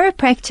a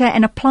chiropractor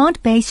and a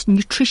plant-based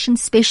nutrition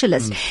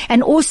specialist,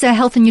 and also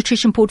health and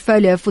nutrition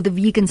portfolio for the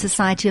Vegan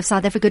Society of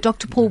South Africa.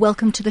 Dr. Paul,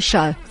 welcome to the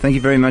show. Thank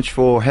you very much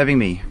for having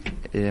me.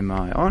 Am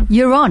I on?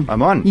 You're on.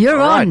 I'm on. You're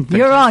on. Right,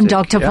 you're on,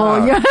 Dr.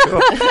 Paul.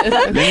 Sure.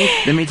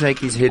 let me take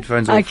these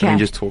headphones off and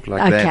just talk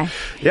like that.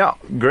 Yeah,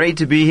 great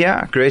to be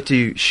here. Great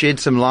to shed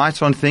some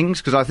light on things,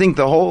 because I think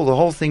the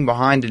whole thing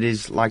behind it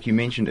is, like you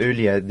mentioned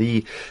earlier,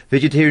 the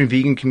vegetarian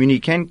vegan community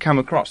can come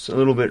across a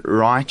little bit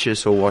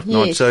righteous or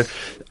whatnot. Yes. So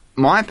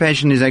my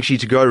passion is actually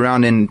to go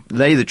around and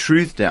lay the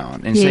truth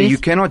down and say you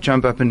cannot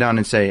jump up and down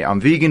and say,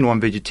 I'm vegan or I'm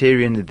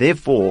vegetarian,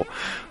 therefore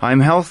I'm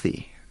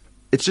healthy.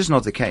 It's just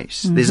not the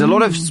case. Mm-hmm. There's a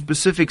lot of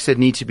specifics that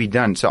need to be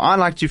done. So I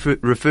like to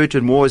refer to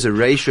it more as a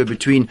ratio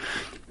between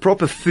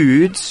proper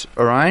foods,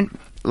 all right,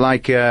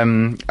 like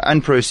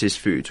unprocessed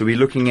foods. So we're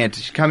looking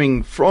at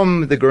coming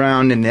from the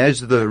ground, and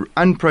those are the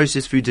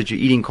unprocessed foods that you're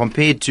eating,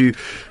 compared to,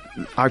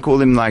 I call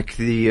them like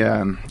the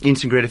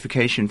instant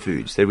gratification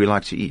foods that we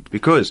like to eat,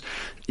 because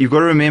you've got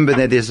to remember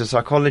that there's a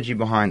psychology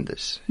behind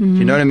this. Mm-hmm.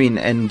 You know what I mean?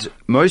 And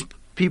most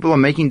people are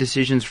making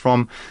decisions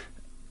from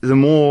the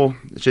more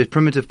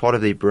primitive part of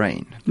their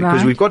brain,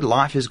 because we've got,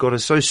 life has got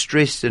us so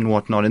stressed and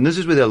whatnot. And this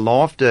is where the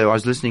laughter I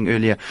was listening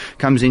earlier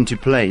comes into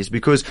place,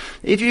 because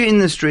if you're in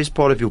the stress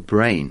part of your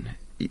brain,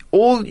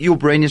 all your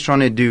brain is trying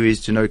to do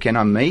is to know, can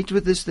I mate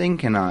with this thing?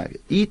 Can I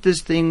eat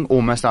this thing?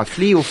 Or must I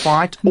flee or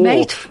fight? Or,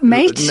 Mate?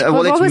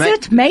 What was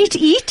it? Mate,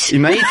 eat?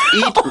 Mate,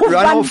 eat,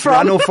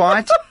 run or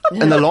fight.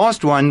 And the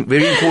last one,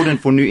 very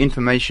important for new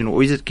information,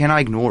 or is it, can I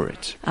ignore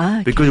it?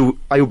 Okay. Because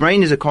your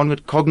brain is a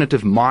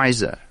cognitive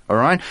miser, all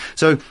right?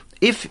 So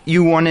if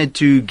you wanted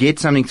to get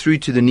something through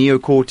to the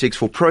neocortex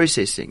for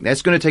processing,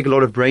 that's going to take a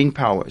lot of brain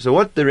power. So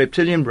what the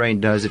reptilian brain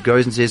does, it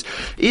goes and says,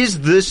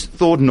 is this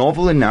thought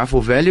novel enough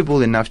or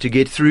valuable enough to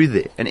get through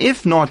there? And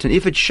if not, and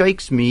if it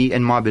shakes me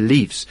and my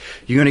beliefs,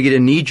 you're going to get a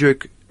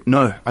knee-jerk,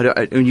 no.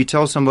 And you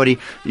tell somebody,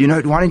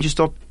 why don't you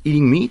stop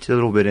eating meat a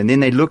little bit? And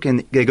then they look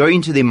and they go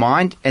into their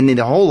mind, and then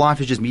their whole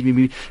life is just meat.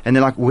 And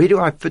they're like, where do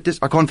I fit this?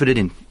 I can't fit it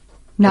in.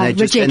 No, and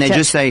they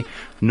just say,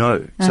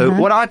 no. So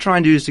what I try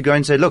and do is to go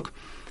and say, look,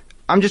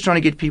 I'm just trying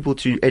to get people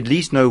to at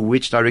least know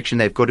which direction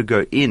they've got to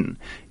go in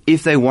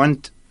if they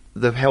want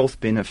the health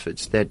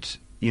benefits that,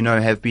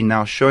 have been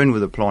now shown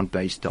with a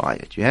plant-based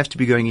diet. You have to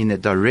be going in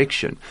that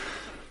direction.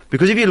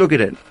 Because if you look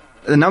at it,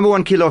 the number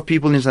one killer of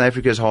people in South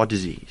Africa is heart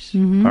disease.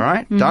 All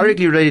right?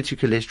 Directly related to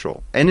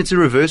cholesterol. And it's a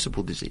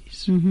reversible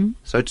disease.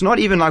 So it's not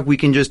even like we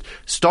can just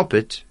stop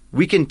it.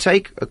 We can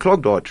take a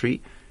clogged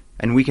artery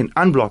and we can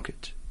unblock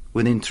it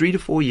within 3 to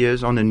 4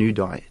 years on a new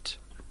diet.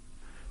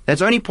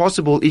 That's only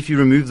possible if you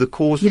remove the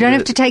cause. You don't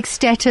have to take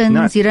statins.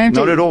 No, you don't have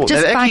not to, at all.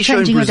 Just They've by actually shown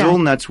changing Brazil your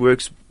diet. nuts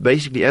works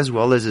basically as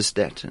well as a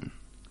statin.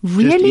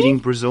 Really? Just eating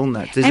Brazil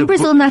nuts. And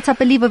Brazil nuts, I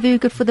believe, are very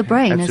good for the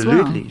brain as well.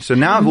 Absolutely. So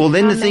now,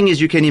 then the thing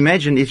is, you can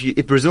imagine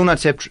if Brazil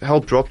nuts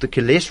help drop the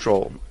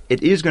cholesterol,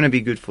 it is going to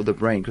be good for the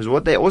brain. Because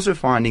what they're also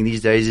finding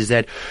these days is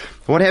that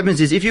what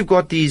happens is if you've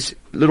got these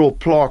little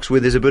plaques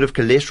where there's a bit of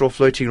cholesterol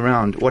floating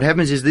around, what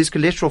happens is this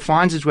cholesterol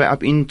finds its way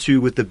up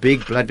with the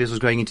big blood vessels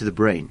going into the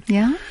brain.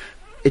 Yeah.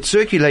 It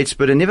circulates,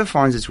 but it never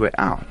finds its way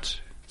out.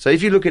 So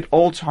if you look at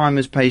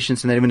Alzheimer's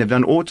patients and they have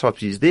done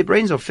autopsies, their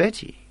brains are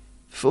fatty,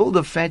 full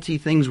of fatty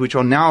things which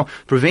are now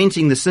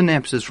preventing the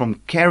synapses from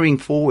carrying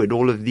forward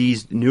all of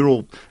these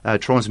neural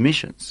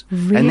transmissions.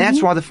 Really? And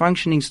that's why the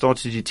functioning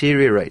starts to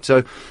deteriorate.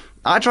 So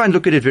I try and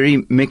look at it very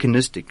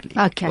mechanistically.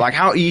 Okay. Like,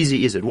 how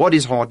easy is it? What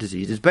is heart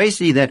disease? It's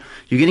basically that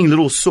you're getting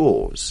little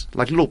sores,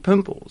 like little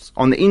pimples,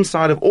 on the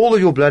inside of all of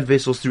your blood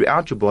vessels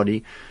throughout your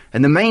body.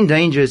 And the main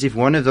danger is if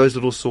one of those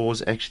little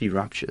sores actually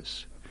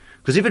ruptures.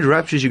 Because if it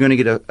ruptures, you're going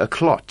to get a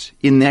clot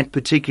in that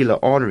particular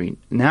artery.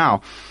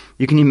 Now,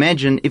 you can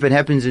imagine if it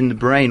happens in the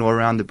brain or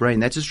around the brain,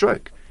 that's a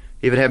stroke.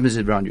 If it happens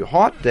around your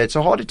heart, that's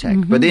a heart attack.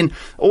 But then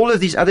all of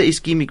these other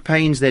ischemic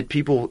pains that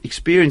people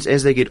experience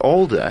as they get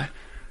older,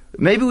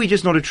 maybe we're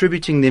just not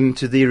attributing them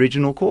to the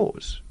original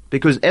cause.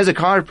 Because as a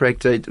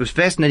chiropractor, it was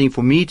fascinating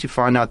for me to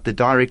find out the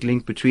direct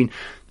link between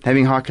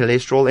having high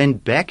cholesterol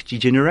and back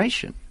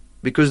degeneration.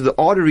 Because the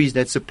arteries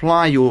that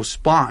supply your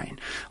spine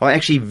are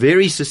actually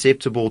very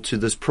susceptible to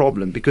this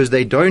problem because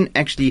they don't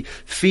actually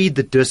feed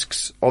the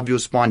discs of your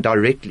spine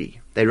directly.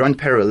 They run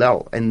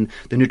parallel and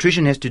the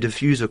nutrition has to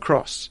diffuse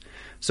across.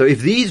 So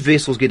if these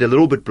vessels get a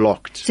little bit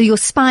blocked... So your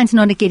spine's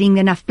not getting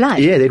enough blood.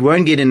 Yeah, they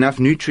won't get enough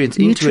nutrients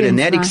into it, and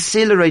that right.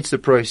 accelerates the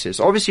process.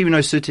 Obviously, we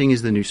know sitting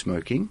is the new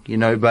smoking,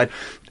 but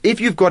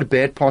if you've got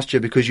bad posture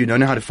because you don't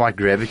know how to fight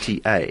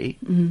gravity,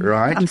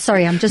 right? I'm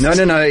sorry, I'm just...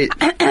 No.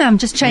 I'm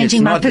just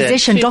changing my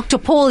position. Dr.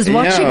 Paul is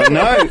watching. Yeah,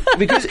 no,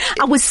 because...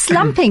 I was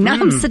slumping, now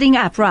I'm sitting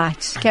up.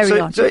 Right, carry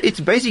on. So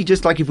it's basically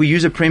just like if we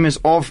use a premise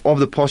of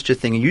the posture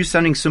thing and use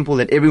something simple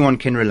that everyone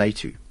can relate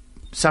to.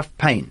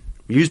 Pain.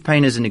 Use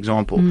pain as an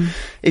example.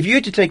 If you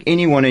had to take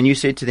anyone and you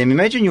said to them,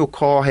 imagine your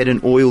car had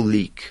an oil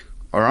leak,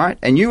 all right?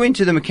 And you went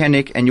to the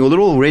mechanic and your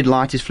little red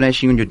light is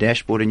flashing on your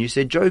dashboard and you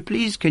said, Joe,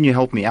 please, can you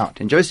help me out?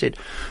 And Joe said,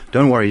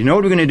 don't worry. You know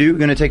what we're going to do? We're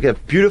going to take a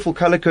beautiful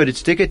color-coded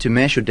sticker to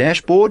mash your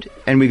dashboard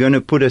and we're going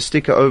to put a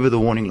sticker over the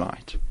warning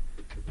light.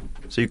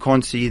 So you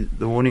can't see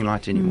the warning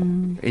light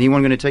anymore.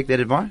 Anyone going to take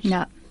that advice?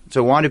 No.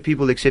 So why do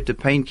people accept a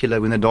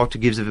painkiller when the doctor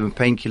gives them a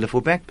painkiller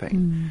for back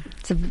pain?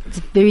 It's a very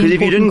important question. Because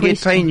if you didn't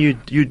get pain,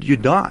 you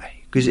die.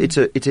 Because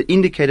it's an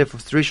indicator for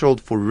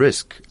threshold for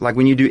risk. Like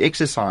when you do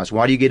exercise,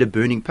 why do you get a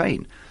burning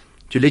pain?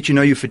 To let you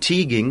know you're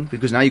fatiguing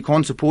because now you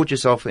can't support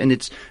yourself, and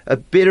it's a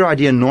better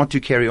idea not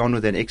to carry on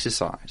with that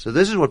exercise. So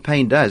this is what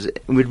pain does.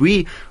 When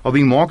we are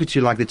being marketed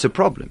to like it's a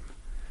problem.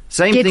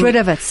 Get rid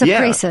of it,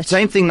 suppress it.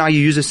 Same thing now, you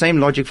use the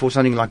same logic for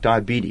something like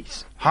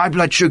diabetes. High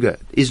blood sugar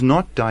is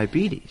not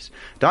diabetes.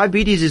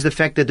 Diabetes is the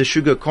fact that the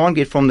sugar can't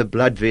get from the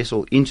blood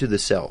vessel into the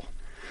cell.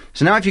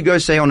 So now if you go,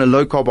 say, on a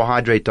low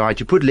carbohydrate diet,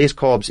 you put less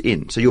carbs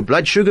in, so your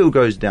blood sugar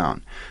goes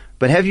down.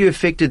 But have you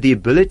affected the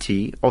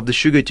ability of the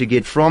sugar to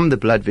get from the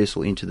blood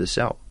vessel into the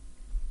cell?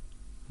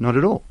 Not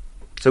at all.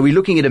 So we're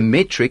looking at a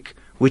metric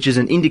which is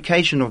an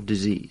indication of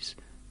disease.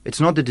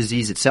 It's not the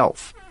disease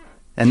itself.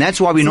 And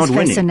that's why we're not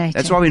winning.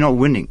 That's why we're not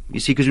winning.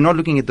 You see, because we're not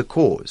looking at the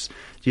cause.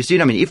 Do you see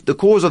what I mean? If the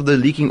cause of the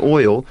leaking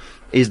oil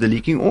is the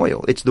leaking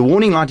oil, it's the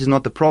warning light is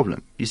not the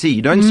problem. You see,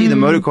 you don't see the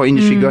motor car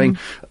industry going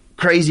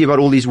crazy about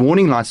all these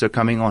warning lights that are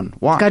coming on.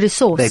 Why? Go to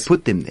source. They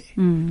put them there.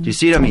 Do you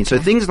see what I mean? So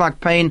things like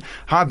pain,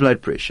 high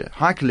blood pressure,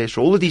 high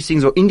cholesterol, all of these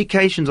things are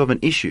indications of an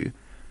issue.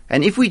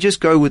 And if we just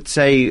go with,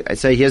 say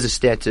here's a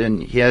statin,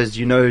 here's,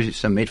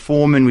 some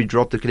metformin, we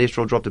drop the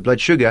cholesterol, drop the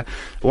blood sugar,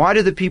 why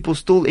do the people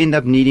still end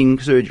up needing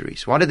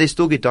surgeries? Why do they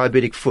still get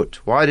diabetic foot?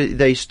 Why do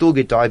they still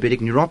get diabetic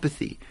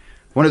neuropathy?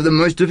 One of the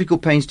most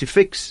difficult pains to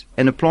fix,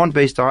 and a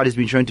plant-based diet has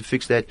been shown to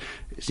fix that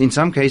in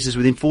some cases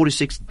within 4 to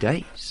 6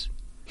 days.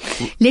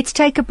 Let's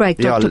take a break,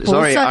 Dr. Paul.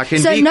 Sorry, I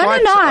can be no,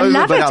 I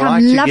love it.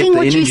 I'm loving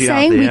what you're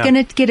saying. We're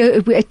going to get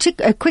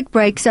a quick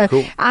break. So,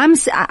 cool.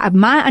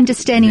 My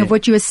understanding of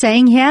what you are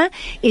saying here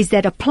is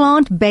that a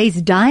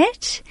plant-based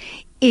diet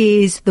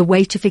is the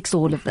way to fix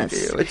all of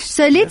this.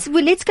 So let's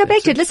go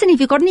back to it. Listen,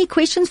 if you've got any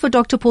questions for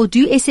Dr. Paul,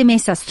 do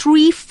SMS us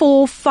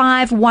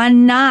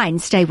 34519.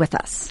 Stay with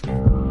us.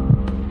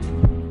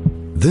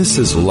 This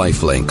is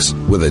Lifelinks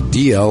with a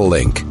DL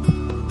link.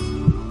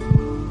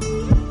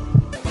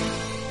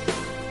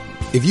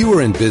 If you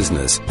are in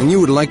business and you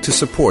would like to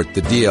support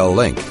the DL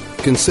link,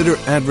 consider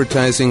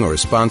advertising or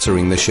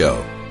sponsoring the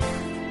show.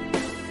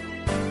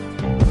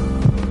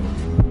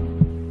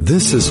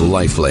 This is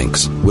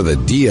Lifelinks with a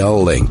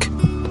DL link.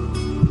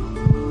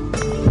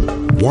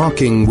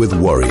 Walking with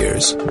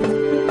Warriors.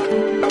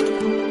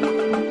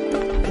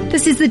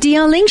 This is the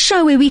DL Link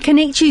Show, where we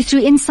connect you through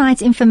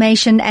insights,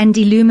 information and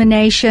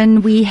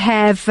illumination. We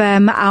have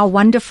our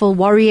wonderful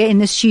warrior in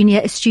the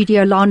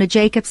studio, Lana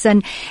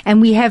Jacobson,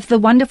 and we have the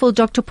wonderful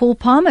Dr. Paul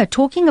Palmer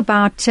talking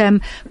about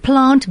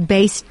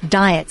plant-based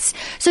diets.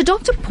 So,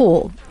 Dr.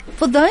 Paul,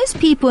 for those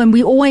people, and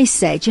we always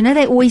say,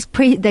 they always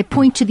they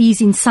point to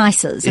these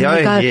incisors and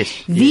they go,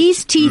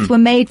 these teeth were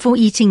made for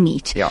eating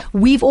meat. Yeah.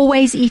 We've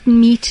always eaten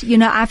meat.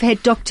 I've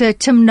had Dr.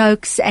 Tim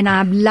Noakes, and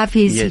I love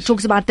he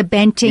talks about the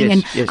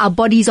banting our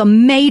bodies are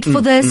made for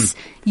this.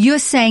 You're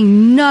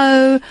saying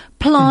no,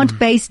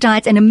 plant-based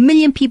diets, and 1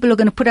 million people are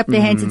going to put up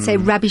their hands and say,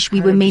 rubbish, we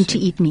were meant to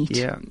eat meat.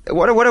 Yeah.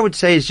 What I would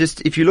say is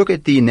just, if you look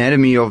at the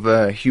anatomy of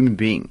a human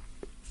being,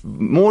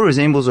 more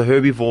resembles a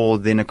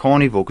herbivore than a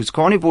carnivore, because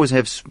carnivores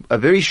have a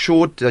very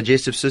short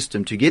digestive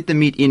system to get the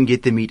meat in,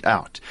 get the meat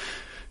out.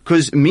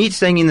 Because meat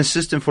staying in the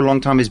system for a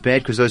long time is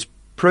bad, because those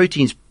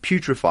proteins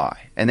putrefy,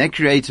 and that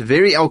creates a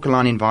very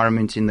alkaline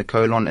environment in the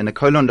colon, and the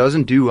colon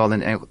doesn't do well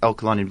in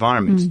alkaline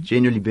environments,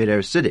 generally better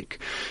acidic.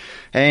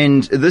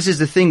 And this is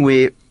the thing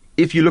where,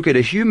 if you look at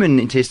a human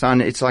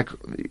intestine, it's like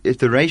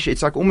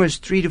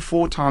almost 3 to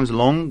 4 times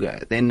longer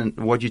than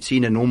what you'd see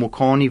in a normal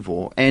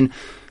carnivore. And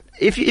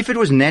if it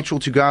was natural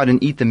to go out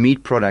and eat the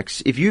meat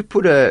products, if you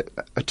put a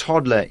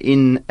toddler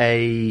in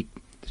a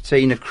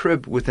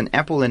crib with an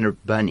apple and a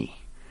bunny,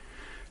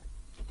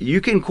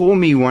 you can call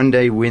me one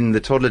day when the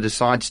toddler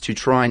decides to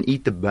try and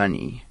eat the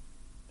bunny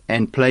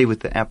and play with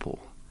the apple.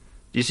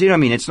 Do you see what I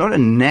mean? It's not a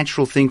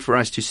natural thing for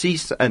us to see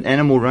an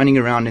animal running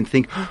around and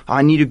think,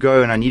 I need to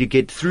go and I need to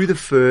get through the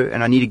fur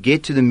and I need to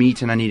get to the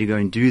meat and I need to go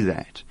and do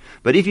that.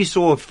 But if you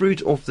saw a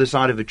fruit off the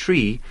side of a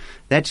tree,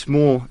 that's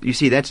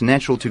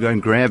natural to go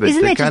and grab it.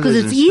 Isn't it just because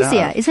it's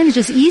easier? Isn't it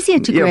just easier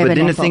to grab it? Yeah, but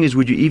then the thing is,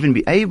 would you even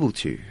be able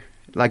to?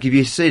 Like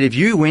if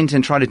you went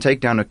and tried to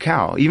take down a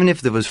cow, even if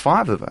there was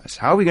 5 of us,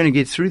 how are we going to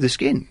get through the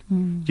skin?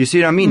 Do you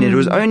see what I mean? It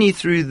was only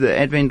through the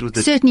advent with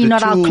the certainly the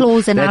not tool. our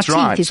claws and That's our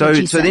teeth. Right. Is so what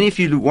you so say. then if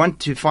you want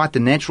to fight the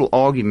natural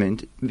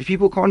argument,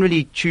 people can't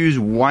really choose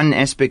one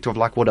aspect of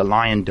like what a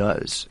lion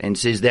does and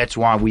says that's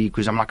why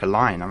because I'm like a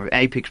lion, I'm an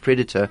apex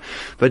predator.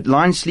 But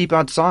lions sleep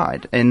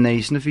outside and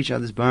they sniff each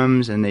other's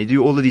bums and they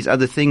do all of these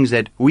other things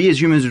that we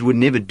as humans would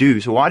never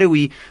do. So why do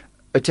we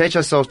attach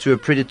ourselves to a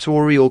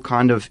predatorial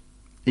kind of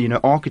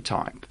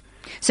archetype?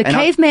 So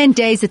caveman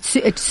days,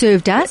 it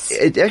served us?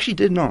 It actually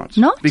did not.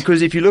 Not?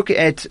 Because if you look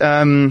at,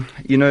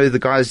 the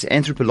guys'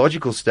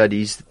 anthropological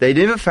studies, they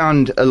never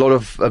found a lot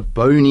of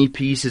bony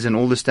pieces and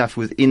all the stuff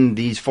within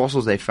these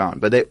fossils they found.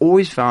 But they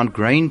always found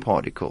grain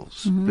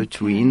particles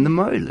between the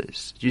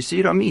molars. Do you see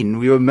what I mean?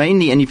 We were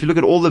mainly, and if you look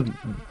at all the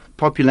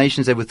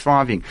populations that were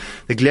thriving,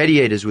 the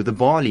gladiators were the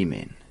barley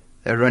men.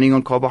 They're running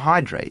on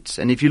carbohydrates.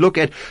 And if you look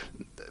at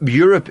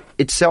Europe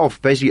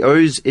itself, basically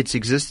owes its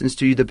existence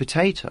to the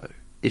potato.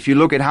 If you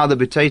look at how the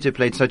potato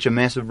played such a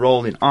massive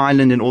role in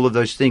Ireland and all of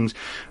those things,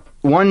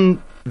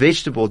 one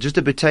vegetable, just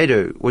a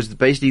potato, was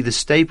basically the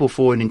staple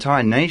for an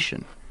entire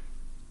nation.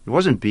 It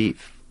wasn't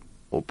beef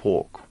or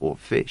pork or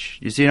fish.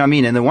 You see what I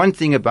mean? And the one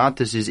thing about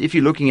this is if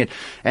you're looking at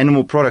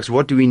animal products,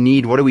 what do we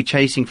need? What are we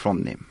chasing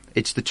from them?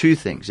 It's the 2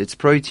 things. It's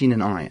protein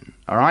and iron.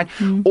 All right?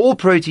 All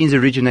proteins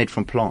originate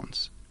from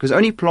plants because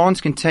only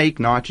plants can take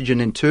nitrogen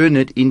and turn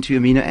it into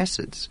amino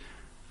acids.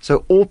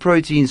 So all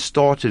proteins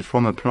started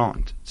from a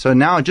plant. So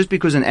now, just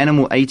because an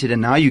animal ate it and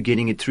now you're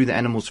getting it through the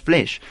animal's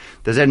flesh,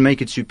 does that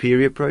make it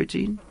superior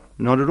protein?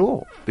 Not at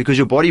all. Because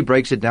your body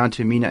breaks it down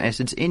to amino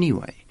acids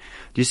anyway.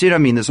 Do you see what I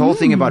mean? This whole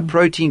thing about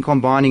protein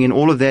combining and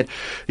all of that,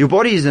 your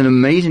body is an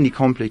amazingly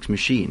complex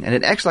machine and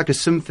it acts like a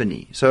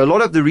symphony. So a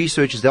lot of the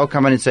researchers, they'll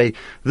come in and say,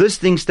 this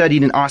thing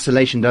studied in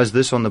isolation does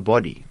this on the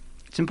body.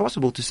 It's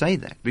impossible to say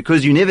that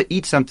because you never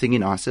eat something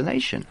in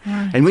isolation.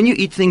 Right. And when you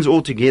eat things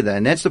all together,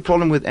 and that's the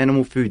problem with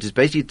animal foods, is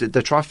basically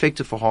the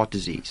trifecta for heart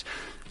disease.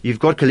 You've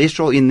got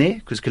cholesterol in there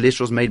because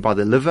cholesterol is made by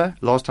the liver.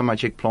 Last time I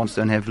checked, plants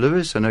don't have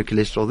livers, so no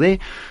cholesterol there.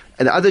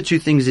 And the other 2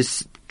 things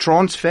is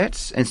trans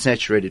fats and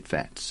saturated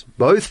fats,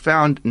 both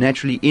found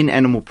naturally in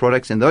animal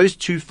products, and those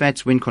two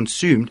fats, when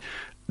consumed,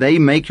 they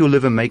make your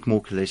liver make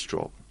more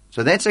cholesterol.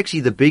 So that's actually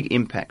the big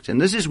impact. And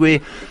this is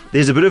where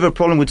there's a bit of a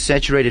problem with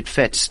saturated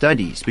fat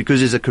studies, because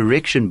there's a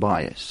correction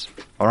bias.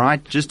 All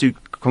right? Just to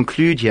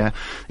conclude here,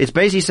 it's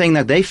basically saying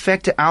that they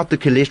factor out the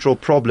cholesterol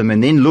problem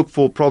and then look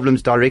for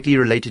problems directly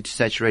related to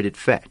saturated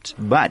fat.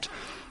 But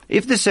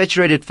if the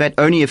saturated fat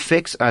only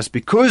affects us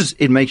because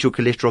it makes your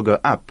cholesterol go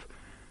up,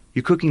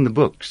 you're cooking the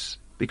books.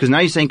 Because now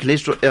you're saying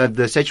cholesterol,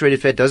 the saturated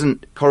fat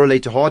doesn't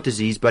correlate to heart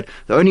disease, but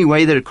the only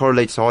way that it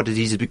correlates to heart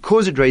disease is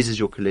because it raises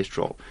your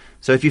cholesterol.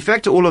 So if you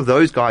factor all of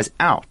those guys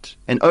out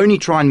and only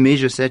try and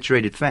measure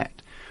saturated fat,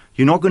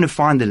 you're not going to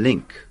find the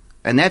link.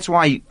 And that's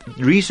why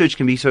research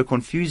can be so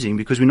confusing,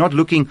 because we're not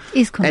looking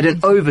at an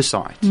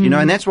oversight. You know,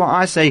 and that's why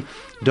I say,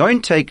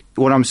 don't take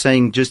what I'm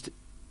saying just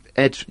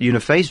at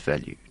face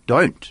value.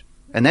 Don't.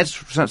 And that's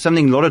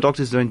something a lot of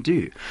doctors don't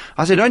do.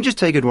 I say, don't just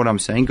take it what I'm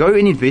saying. Go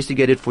and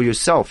investigate it for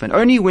yourself. And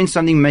only when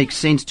something makes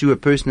sense to a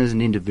person as an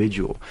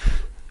individual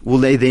will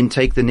they then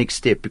take the next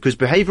step, because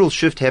behavioral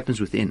shift happens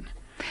within.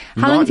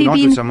 How long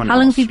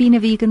have you been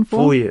a vegan for?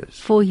 4 years.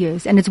 4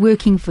 years. And it's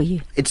working for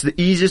you? It's the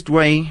easiest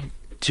way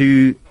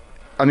to...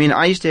 I mean,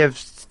 I used to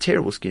have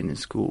terrible skin in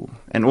school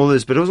and all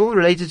this, but it was all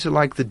related to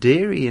like the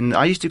dairy, and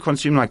I used to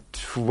consume like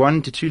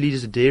 1 to 2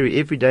 liters of dairy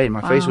every day, and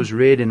my face was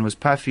red and was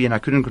puffy, and I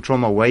couldn't control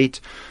my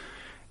weight.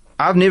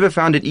 I've never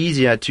found it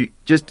easier to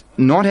just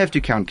not have to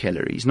count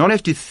calories, not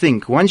have to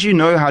think. Once you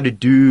know how to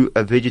do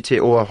a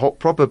vegetarian or a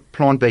proper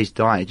plant-based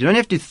diet, you don't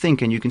have to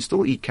think, and you can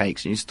still eat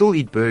cakes, and you still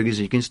eat burgers,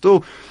 and you can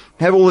still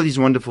have all of these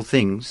wonderful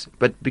things.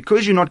 But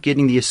because you're not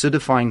getting the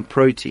acidifying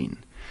protein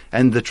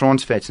and the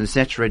trans fats and the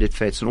saturated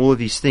fats and all of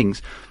these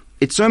things,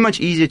 it's so much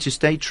easier to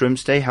stay trim,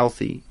 stay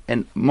healthy.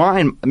 And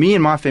me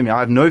and my family, I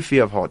have no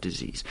fear of heart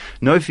disease,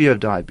 no fear of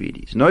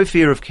diabetes, no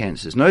fear of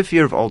cancers, no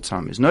fear of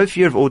Alzheimer's, no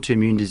fear of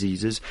autoimmune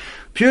diseases,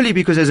 purely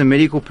because as a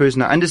medical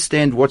person, I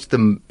understand what's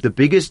the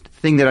biggest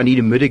thing that I need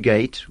to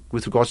mitigate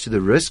with regards to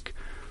the risk.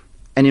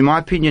 And in my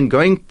opinion,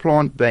 going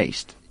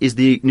plant-based is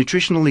the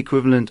nutritional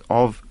equivalent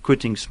of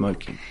quitting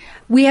smoking.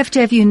 We have to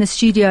have you in the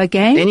studio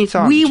again.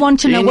 Anytime. We want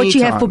to know what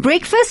you have for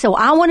breakfast, or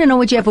I want to know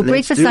what you have for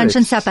breakfast, lunch,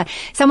 and supper.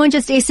 Someone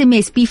just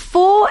SMS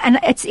before, and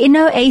it's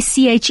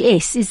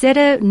Noachs. Is that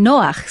a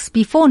Noachs?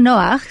 Before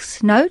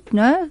Noachs? No?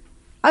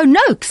 Oh,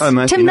 Noakes.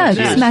 Tim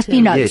Noakes. Must be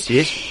Noakes.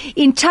 Yes.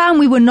 In time,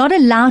 we were not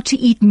allowed to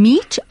eat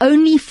meat,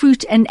 only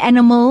fruit and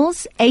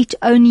animals, ate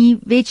only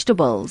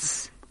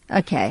vegetables.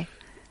 Okay.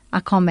 I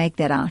can't make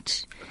that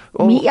out.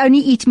 Only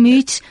eat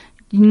meat.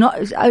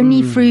 Not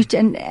only fruit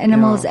and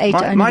animals ate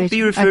only. Might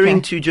be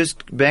referring to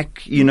just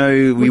back,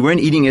 we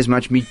weren't eating as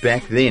much meat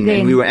back then,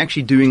 and we were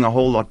actually doing a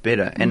whole lot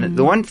better. And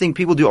the one thing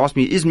people do ask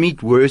me, is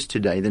meat worse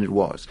today than it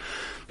was?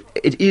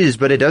 It is,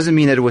 but it doesn't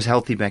mean that it was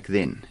healthy back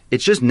then.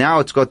 It's just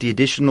now it's got the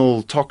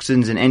additional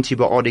toxins and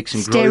antibiotics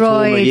and growth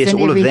hormone, yes,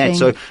 all of that.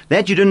 So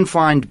that you didn't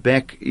find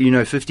back,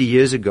 50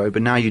 years ago,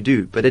 but now you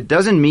do. But it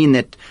doesn't mean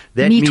that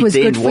meat was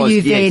then good for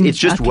you then. It's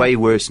just way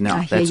worse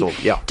now. That's all.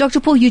 Yeah. Dr.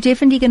 Paul, you're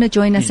definitely going to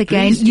join us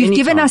again. You've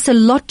given us a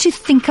lot to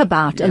think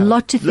about.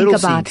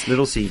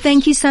 Little seeds.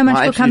 Thank you so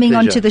much for coming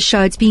onto the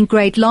show. It's been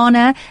great.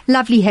 Lana,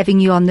 lovely having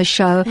you on the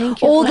show.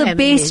 Thank you. All the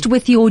best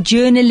with your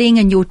journaling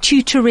and your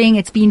tutoring.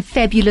 It's been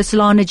fabulous,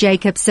 Lana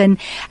Jacobson,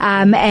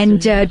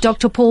 and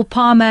Dr. Paul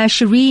Palmer,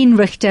 Shireen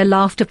Richter,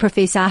 Laughter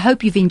Professor. I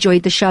hope you've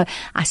enjoyed the show.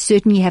 I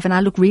certainly have, and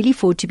I look really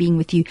forward to being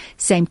with you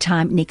same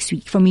time next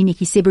week. From me,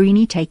 Nikki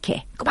Seberini, take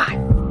care.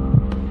 Goodbye.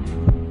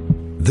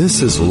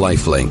 This is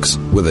Lifelinks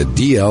with a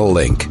DL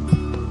link.